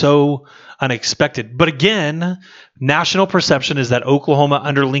was so unexpected. But again, national perception is that Oklahoma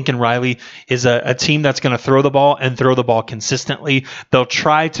under Lincoln Riley is a team that's going to throw the ball and throw the ball consistently. They'll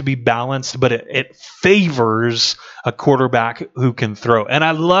try to be balanced, but it favors a quarterback who can throw. And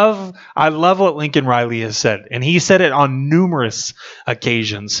I love what Lincoln Riley has said. And he said it on numerous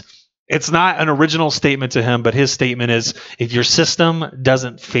occasions. It's not an original statement to him, but his statement is, if your system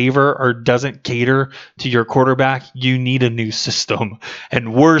doesn't favor or doesn't cater to your quarterback, you need a new system.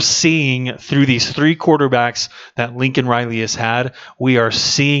 And we're seeing through these 3 quarterbacks that Lincoln Riley has had, we are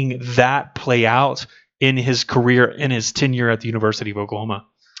seeing that play out in his career, in his tenure at the University of Oklahoma.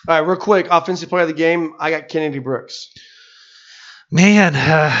 All right, real quick, offensive player of the game, I got Kennedy Brooks. Man,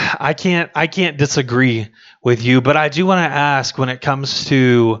 I can't disagree with you, but I do want to ask, when it comes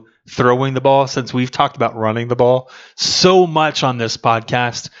to throwing the ball, since we've talked about running the ball so much on this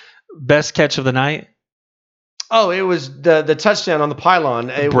podcast, best catch of the night? Oh, it was the touchdown on the pylon.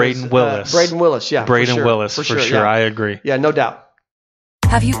 Braden Willis. Braden Willis, yeah. Braden Willis, for sure. Yeah. I agree. Yeah, no doubt.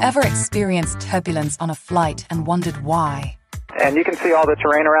 Have you ever experienced turbulence on a flight and wondered why? And you can see all the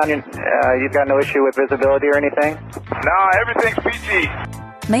terrain around you. You've got no issue with visibility or anything? No, everything's PG.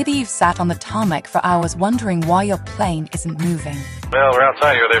 Maybe you've sat on the tarmac for hours wondering why your plane isn't moving. Well, we're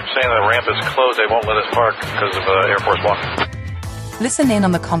outside here. They're saying the ramp is closed. They won't let us park because of Air Force One. Listen in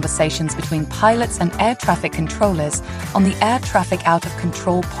on the conversations between pilots and air traffic controllers on the Air Traffic Out of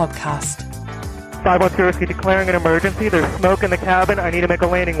Control podcast. 510 Whiskey declaring an emergency. There's smoke in the cabin. I need to make a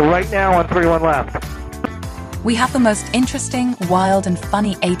landing right now on 31 left. We have the most interesting, wild, and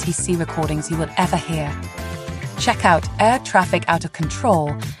funny ATC recordings you will ever hear. Check out Air Traffic Out of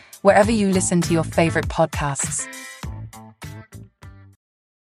Control wherever you listen to your favorite podcasts.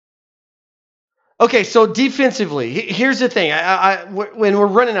 Okay, so defensively, here's the thing. When we're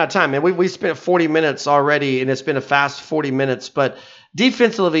running out of time, man, we spent 40 minutes already, and it's been a fast 40 minutes. But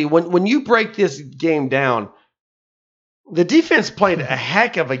defensively, when you break this game down, the defense played a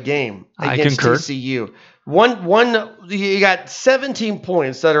heck of a game against TCU. You got 17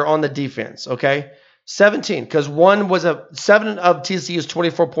 points that are on the defense, okay? 17, because 7 of TCU's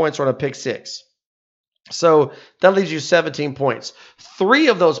 24 points were on a pick six. So that leaves you 17 points. 3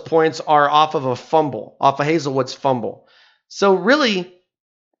 of those points are off of a fumble, off of Hazelwood's fumble. So really,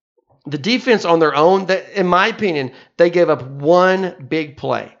 the defense on their own, in my opinion, they gave up one big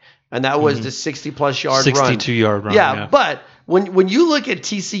play, and that was the 60-plus yard 62-yard run. Yeah, but when you look at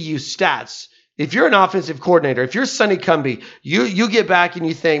TCU stats, if you're an offensive coordinator, if you're Sonny Cumbie, you get back and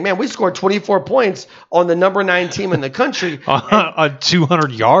you think, man, we scored 24 points on the number 9 team in the country. On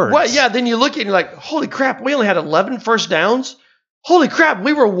 200 yards. Well, yeah, then you look at it and you're like, holy crap, we only had 11 first downs? Holy crap,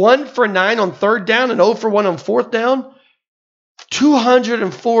 we were 1 for 9 on third down and 0 for 1 on fourth down?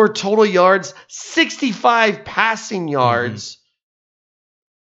 204 total yards, 65 passing yards.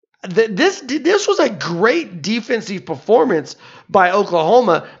 This was a great defensive performance by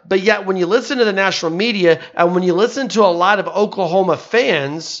Oklahoma, but yet when you listen to the national media and when you listen to a lot of Oklahoma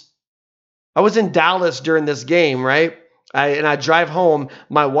fans, I was in Dallas during this game, right? I drive home.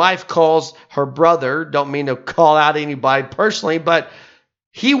 My wife calls her brother. Don't mean to call out anybody personally, but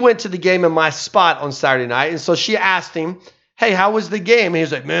He went to the game in my spot on Saturday night. And so she asked him, hey, how was the game? And he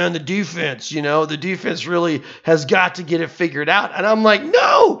was like, man, the defense really has got to get it figured out. And I'm like,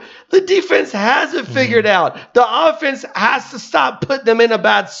 no, the defense has it figured out. The offense has to stop putting them in a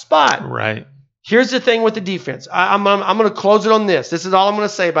bad spot. Right. Here's the thing with the defense. I'm going to close it on this. This is all I'm going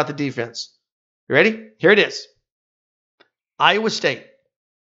to say about the defense. You ready? Here it is. Iowa State,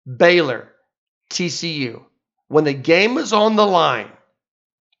 Baylor, TCU. When the game is on the line,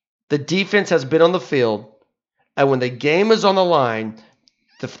 the defense has been on the field. And when the game is on the line,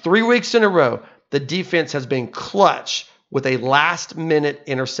 the 3 weeks in a row, the defense has been clutch with a last-minute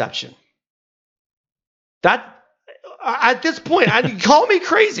interception. That, at this point, call me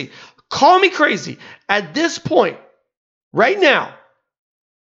crazy. Call me crazy. At this point, right now,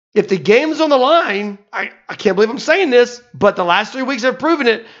 if the game's on the line, I can't believe I'm saying this, but the last 3 weeks have proven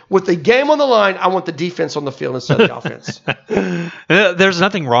it. With the game on the line, I want the defense on the field instead of the offense. There's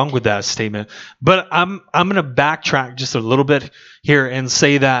nothing wrong with that statement, but I'm going to backtrack just a little bit here and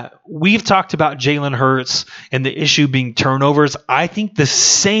say that we've talked about Jalen Hurts and the issue being turnovers. I think the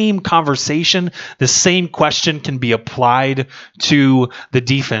same conversation, the same question can be applied to the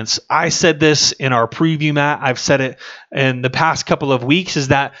defense. I said this in our preview, Matt. I've said it in the past couple of weeks, is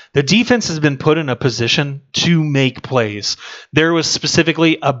that the defense has been put in a position to make plays. There was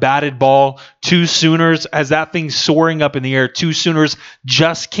specifically a batted ball, 2 Sooners, as that thing's soaring up in the air, 2 Sooners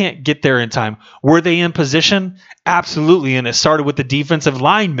just can't get there in time. Were they in position? Absolutely, and it started with the defensive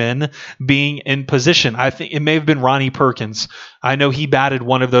linemen being in position. I think it may have been Ronnie Perkins. I know he batted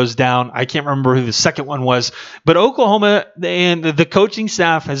one of those down. I can't remember who the second one was. But Oklahoma and the coaching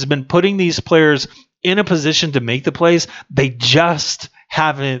staff has been putting these players in a position to make the plays. They just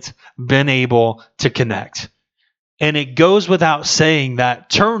haven't been able to connect. And it goes without saying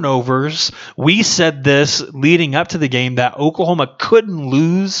that turnovers, we said this leading up to the game, that Oklahoma couldn't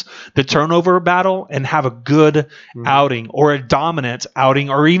lose the turnover battle and have a good outing or a dominant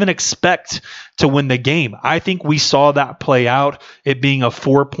outing or even expect to win the game. I think we saw that play out, it being a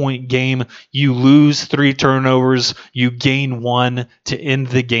 4-point game. You lose 3 turnovers, you gain 1 to end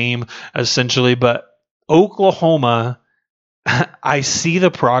the game, essentially. But Oklahoma, I see the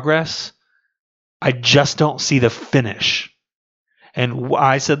progress. I just don't see the finish. And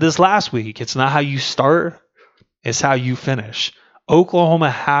I said this last week. It's not how you start, it's how you finish.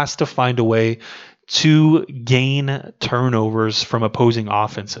 Oklahoma has to find a way to gain turnovers from opposing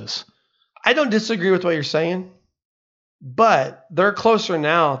offenses. I don't disagree with what you're saying, but they're closer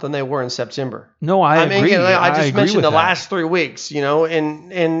now than they were in September. No, I agree. I just mentioned the last 3 weeks,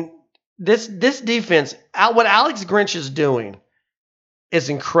 and this defense, what Alex Grinch is doing is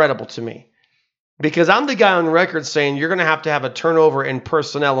incredible to me. Because I'm the guy on record saying you're going to have a turnover in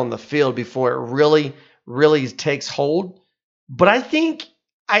personnel on the field before it really, really takes hold. But I think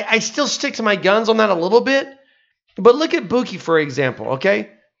I still stick to my guns on that a little bit. But look at Buki, for example, okay?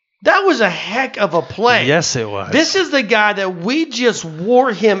 That was a heck of a play. Yes, it was. This is the guy that we just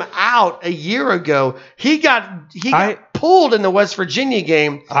wore him out a year ago. He got pulled in the West Virginia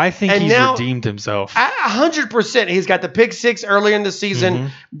game. I think he's redeemed himself. 100%. He's got the pick 6 earlier in the season. Mm-hmm.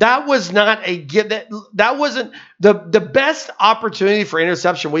 That was not a give. That wasn't the best opportunity for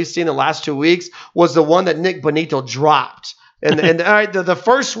interception we've seen in the last 2 weeks was the one that Nick Bonito dropped. And all right, the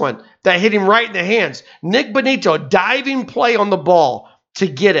first one that hit him right in the hands. Nick Bonito, diving play on the ball to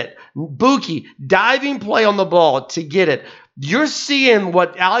get it. Buki, diving play on the ball to get it. You're seeing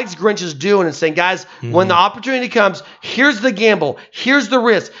what Alex Grinch is doing and saying, guys, when the opportunity comes, here's the gamble, here's the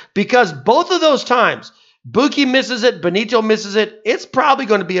risk. Because both of those times, Buki misses it, Bonito misses it, it's probably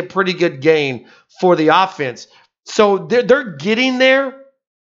going to be a pretty good gain for the offense. So they're getting there.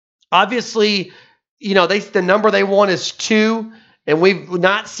 Obviously, the number they want is 2. And we've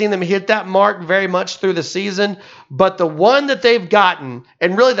not seen them hit that mark very much through the season. But the one that they've gotten,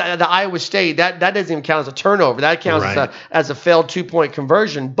 and really the Iowa State, that doesn't even count as a turnover. That counts as a failed 2-point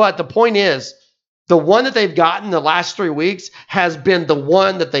conversion. But the point is, the one that they've gotten the last 3 weeks has been the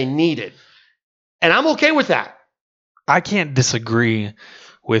one that they needed. And I'm okay with that. I can't disagree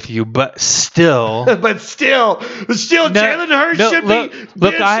with you, but still, Jalen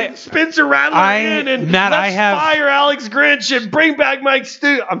Hurts Spencer Rattler and let's fire Alex Grinch and bring back Mike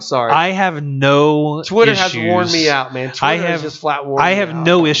Stu. I'm sorry. I have no Twitter issues. has worn me out, man. Twitter has just flat worn me out. I have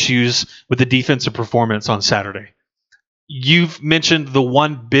no issues with the defensive performance on Saturday. You've mentioned the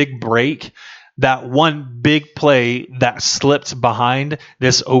one big break that one big play that slipped behind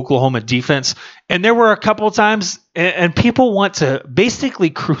this Oklahoma defense. And there were a couple of times, and people want to basically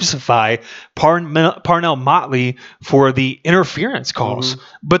crucify Parnell Motley for the interference calls. Mm-hmm.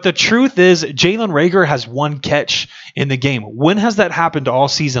 But the truth is, Jalen Reagor has one catch in the game. When has that happened all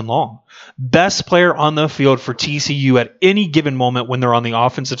season long? Best player on the field for TCU at any given moment when they're on the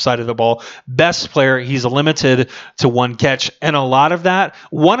offensive side of the ball. Best player. He's limited to one catch. And a lot of that,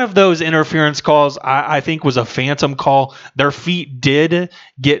 one of those interference calls, I think was a phantom call. Their feet did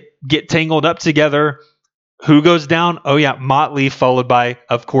get tangled up together. Who goes down? Oh, yeah, Motley, followed by,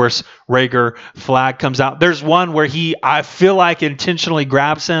 of course, Reagor. Flag comes out. There's one where I feel like, intentionally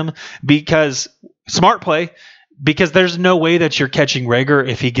grabs him because smart play, because there's no way that you're catching Reagor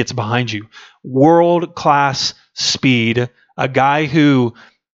if he gets behind you. World-class speed, a guy who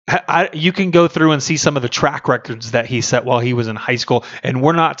you can go through and see some of the track records that he set while he was in high school, and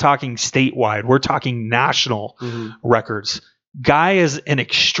we're not talking statewide. We're talking national records. Guy is an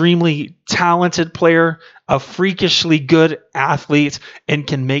extremely talented player, a freakishly good athlete, and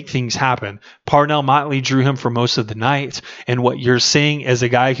can make things happen. Parnell Motley drew him for most of the night, and what you're seeing is a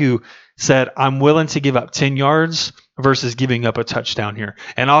guy who said, I'm willing to give up 10 yards versus giving up a touchdown here.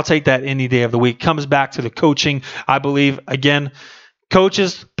 And I'll take that any day of the week. Comes back to the coaching. I believe, again,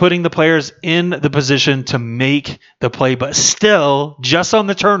 coaches putting the players in the position to make the play, but still just on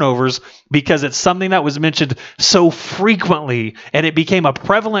the turnovers, because it's something that was mentioned so frequently and it became a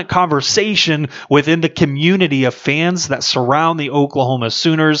prevalent conversation within the community of fans that surround the Oklahoma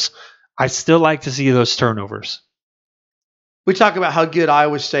Sooners. I still like to see those turnovers. We talk about how good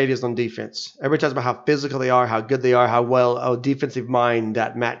Iowa State is on defense. Everybody talks about how physical they are, how good they are, how well a defensive mind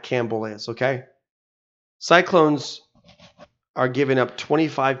that Matt Campbell is, okay? Cyclones are giving up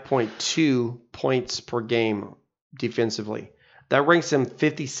 25.2 points per game defensively. That ranks them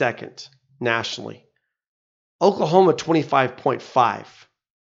 52nd nationally. Oklahoma, 25.5.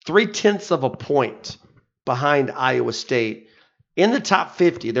 0.3 of a point behind Iowa State. In the top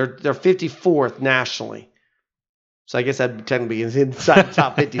 50, they're 54th nationally. So I guess that technically is inside the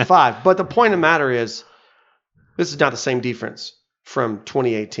top 55. But the point of the matter is, this is not the same defense from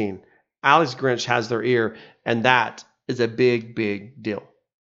 2018. Alex Grinch has their ear, and that is a big, big deal.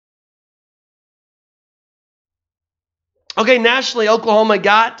 Okay, nationally, Oklahoma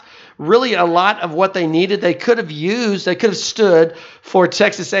got really a lot of what they needed. They could have stood for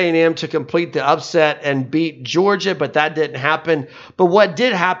Texas A&M to complete the upset and beat Georgia, but that didn't happen. But what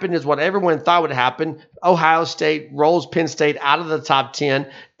did happen is what everyone thought would happen. Ohio State rolls Penn State out of the top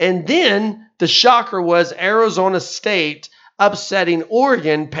 10. And then the shocker was Arizona State upsetting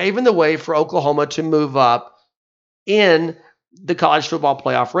Oregon, paving the way for Oklahoma to move up in the college football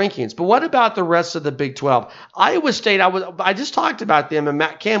playoff rankings. But what about the rest of the Big 12? Iowa State, I just talked about them and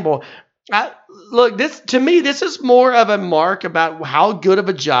Matt Campbell. Look, to me, this is more of a mark about how good of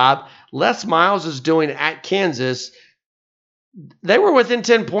a job Les Miles is doing at Kansas. They were within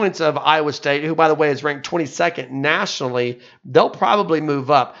 10 points of Iowa State, who, by the way, is ranked 22nd nationally. They'll probably move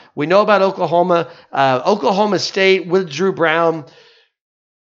up. We know about Oklahoma. Oklahoma State with Drew Brown.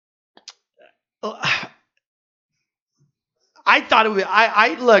 I thought it would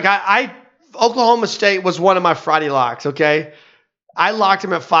be, Oklahoma State was one of my Friday locks, okay? I locked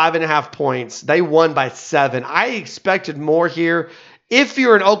them at 5.5 points. They won by 7. I expected more here. If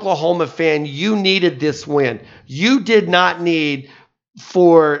you're an Oklahoma fan, you needed this win. You did not need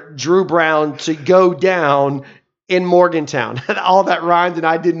for Drew Brown to go down in Morgantown. All that rhymed, and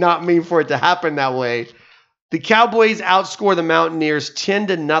I did not mean for it to happen that way. The Cowboys outscore the Mountaineers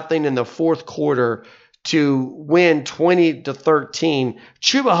 10-0 in the fourth quarter to win 20-13.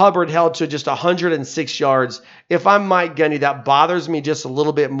 Chuba Hubbard held to just 106 yards. If I'm Mike Gundy, that bothers me just a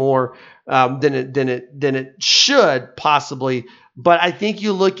little bit more than it should possibly. But I think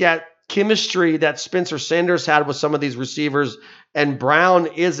you look at chemistry that Spencer Sanders had with some of these receivers, and Brown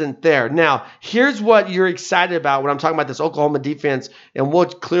isn't there. Now, here's what you're excited about when I'm talking about this Oklahoma defense, and we'll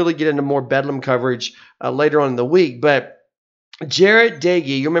clearly get into more Bedlam coverage later on in the week. But Jarret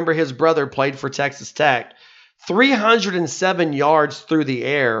Doege, you remember his brother played for Texas Tech, 307 yards through the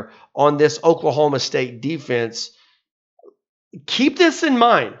air on this Oklahoma State defense. Keep this in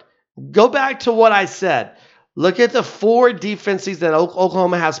mind. Go back to what I said. Look at the 4 defenses that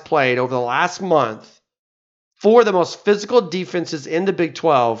Oklahoma has played over the last month. 4 of the most physical defenses in the Big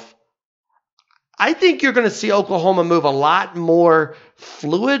 12. I think you're going to see Oklahoma move a lot more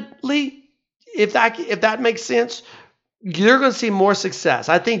fluidly, if that makes sense. You're going to see more success.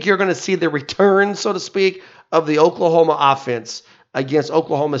 I think you're going to see the return, so to speak, of the Oklahoma offense against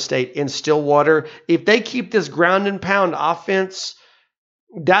Oklahoma State in Stillwater. If they keep this ground and pound offense,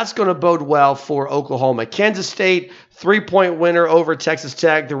 that's going to bode well for Oklahoma. Kansas State, 3-point winner over Texas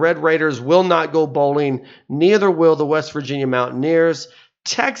Tech. The Red Raiders will not go bowling. Neither will the West Virginia Mountaineers.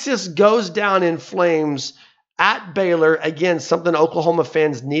 Texas goes down in flames at Baylor. Again, something Oklahoma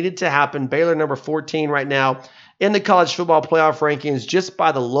fans needed to happen. Baylor number 14 right now in the college football playoff rankings just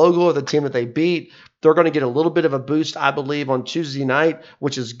by the logo of the team that they beat. They're going to get a little bit of a boost, I believe, on Tuesday night,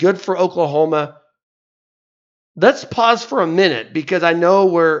 which is good for Oklahoma. Let's pause for a minute because I know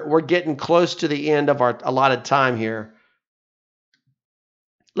we're getting close to the end of our allotted time here.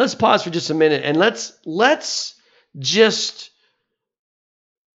 Let's pause for just a minute and let's just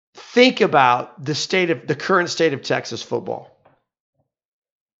think about the current state of Texas football.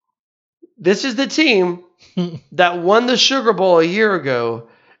 This is the team that won the Sugar Bowl a year ago,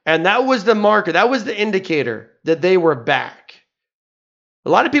 and that was the marker. That was the indicator that they were back. A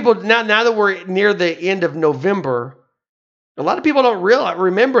lot of people, now that we're near the end of November, a lot of people don't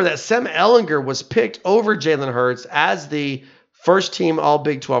remember that Sam Ehlinger was picked over Jalen Hurts as the first-team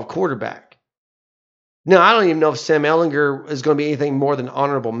All-Big 12 quarterback. Now, I don't even know if Sam Ehlinger is going to be anything more than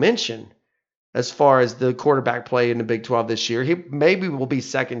honorable mention as far as the quarterback play in the Big 12 this year. He maybe will be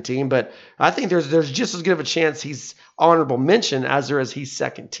second team, but I think there's just as good of a chance he's honorable mention as there is he's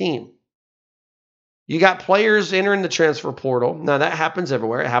second team. You got players entering the transfer portal. Now, that happens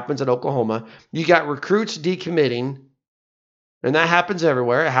everywhere. It happens at Oklahoma. You got recruits decommitting, and that happens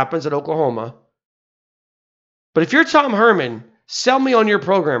everywhere. It happens at Oklahoma. But if you're Tom Herman, sell me on your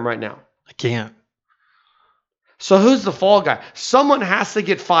program right now. I can't. So who's the fall guy? Someone has to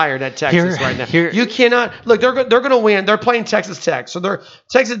get fired at Texas right now. You cannot look. They're going to win. They're playing Texas Tech. So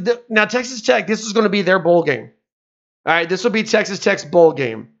Texas Tech. This is going to be their bowl game. All right, this will be Texas Tech's bowl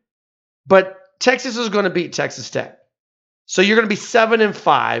game. But Texas is going to beat Texas Tech. So you're going to be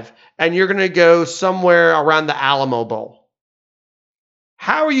 7-5, and you're going to go somewhere around the Alamo Bowl.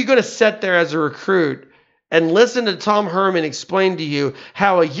 How are you going to sit there as a recruit and listen to Tom Herman explain to you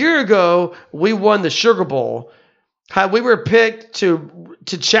how a year ago we won the Sugar Bowl, how we were picked to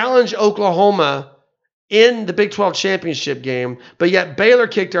challenge Oklahoma in the Big 12 championship game, but yet Baylor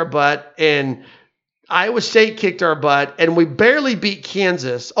kicked our butt and Iowa State kicked our butt, and we barely beat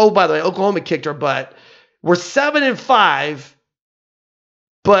Kansas. Oh, by the way, Oklahoma kicked our butt. We're 7-5,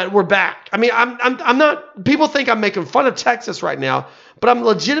 but we're back. I mean, I'm not. People think I'm making fun of Texas right now, but I'm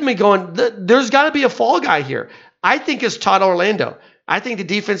legitimately going. There's got to be a fall guy here. I think it's Todd Orlando. I think the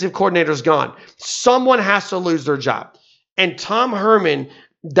defensive coordinator's gone. Someone has to lose their job, and Tom Herman.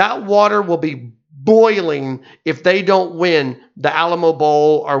 That water will be boiling if they don't win the Alamo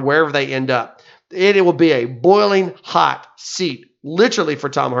Bowl or wherever they end up. It will be a boiling hot seat, literally, for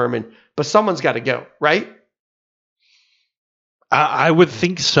Tom Herman. But someone's got to go, right? I would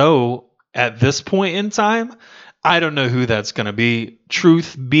think so at this point in time. I don't know who that's going to be.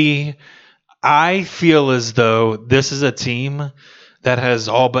 Truth be, I feel as though this is a team that has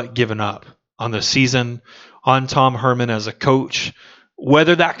all but given up on the season, on Tom Herman as a coach.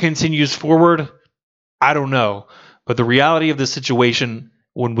 Whether that continues forward, I don't know. But the reality of the situation,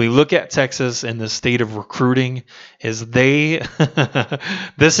 when we look at Texas and the state of recruiting, is this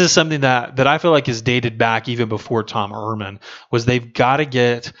is something that I feel like is dated back even before Tom Herman, was they've got to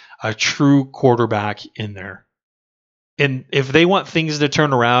get a true quarterback in there. And if they want things to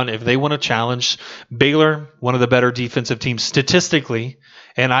turn around, if they want to challenge Baylor, one of the better defensive teams statistically,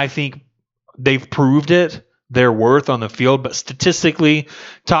 and I think they've proved it, their worth on the field, but statistically,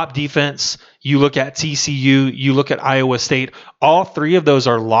 top defense, you look at TCU, you look at Iowa State, all three of those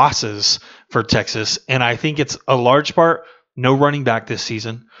are losses for Texas. And I think it's a large part, no running back this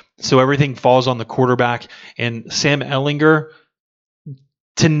season. So everything falls on the quarterback. And Sam Ehlinger,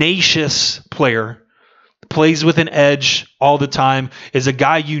 tenacious player, plays with an edge all the time, is a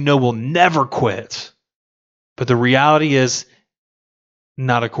guy you know will never quit. But the reality is,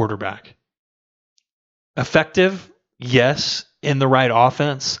 not a quarterback. Effective, yes, in the right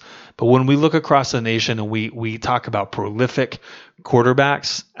offense. But when we look across the nation and we talk about prolific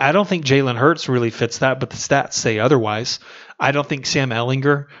quarterbacks, I don't think Jalen Hurts really fits that, but the stats say otherwise. I don't think Sam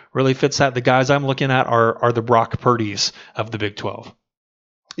Ehlinger really fits that. The guys I'm looking at are the Brock Purdy's of the Big 12.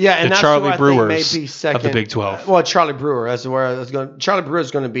 Yeah, and the that's Charlie who I Brewers think may be second, of the Big 12. Well, Charlie Brewer, as where I was going. Charlie Brewer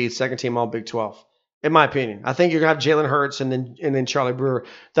is going to be second team All Big 12. In my opinion, I think you're going to have Jalen Hurts and then Charlie Brewer.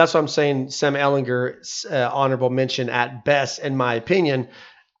 That's what I'm saying. Sam Ehlinger, honorable mention at best, in my opinion.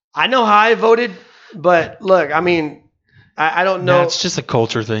 I know how I voted, but look, I mean, I don't know. It's just a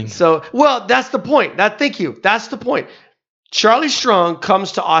culture thing. So, well, that's the point. Thank you. That's the point. Charlie Strong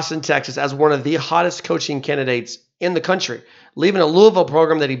comes to Austin, Texas, as one of the hottest coaching candidates in the country, leaving a Louisville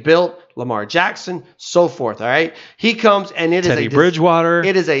program that he built, Lamar Jackson, so forth. All right. He comes and it Teddy is Bridgewater.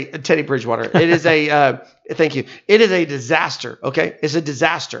 It is a Teddy Bridgewater. It is a, thank you. It is a disaster. Okay. It's a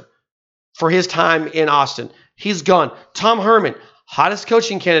disaster for his time in Austin. He's gone. Tom Herman, hottest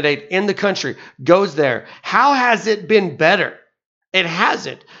coaching candidate in the country, goes there. How has it been better? It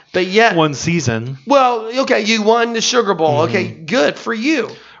hasn't. But yet. One season. Well, okay. You won the Sugar Bowl. Okay. Good for you.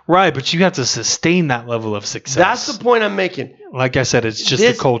 Right, but you have to sustain that level of success. That's the point I'm making. Like I said, it's just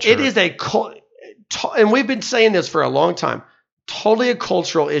the culture. It is a and we've been saying this for a long time. Totally a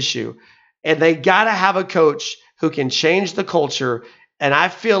cultural issue, and they got to have a coach who can change the culture. And I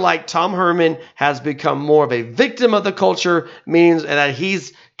feel like Tom Herman has become more of a victim of the culture, means that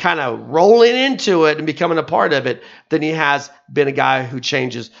he's kind of rolling into it and becoming a part of it, than he has been a guy who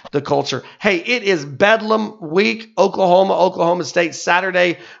changes the culture. Hey, it is Bedlam week, Oklahoma State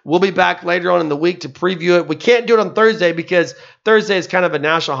Saturday. We'll be back later on in the week to preview it. We can't do it on Thursday because Thursday is kind of a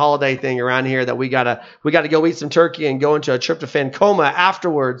national holiday thing around here that we gotta go eat some turkey and go into a tryptophan coma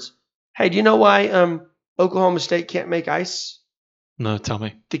afterwards. Hey, do you know why Oklahoma State can't make ice? No, tell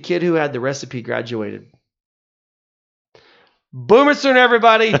me. The kid who had the recipe graduated. Boomer Sooner,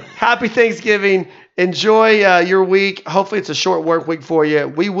 everybody. Happy Thanksgiving. Enjoy your week. Hopefully it's a short work week for you.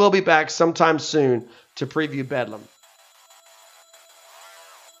 We will be back sometime soon to preview Bedlam.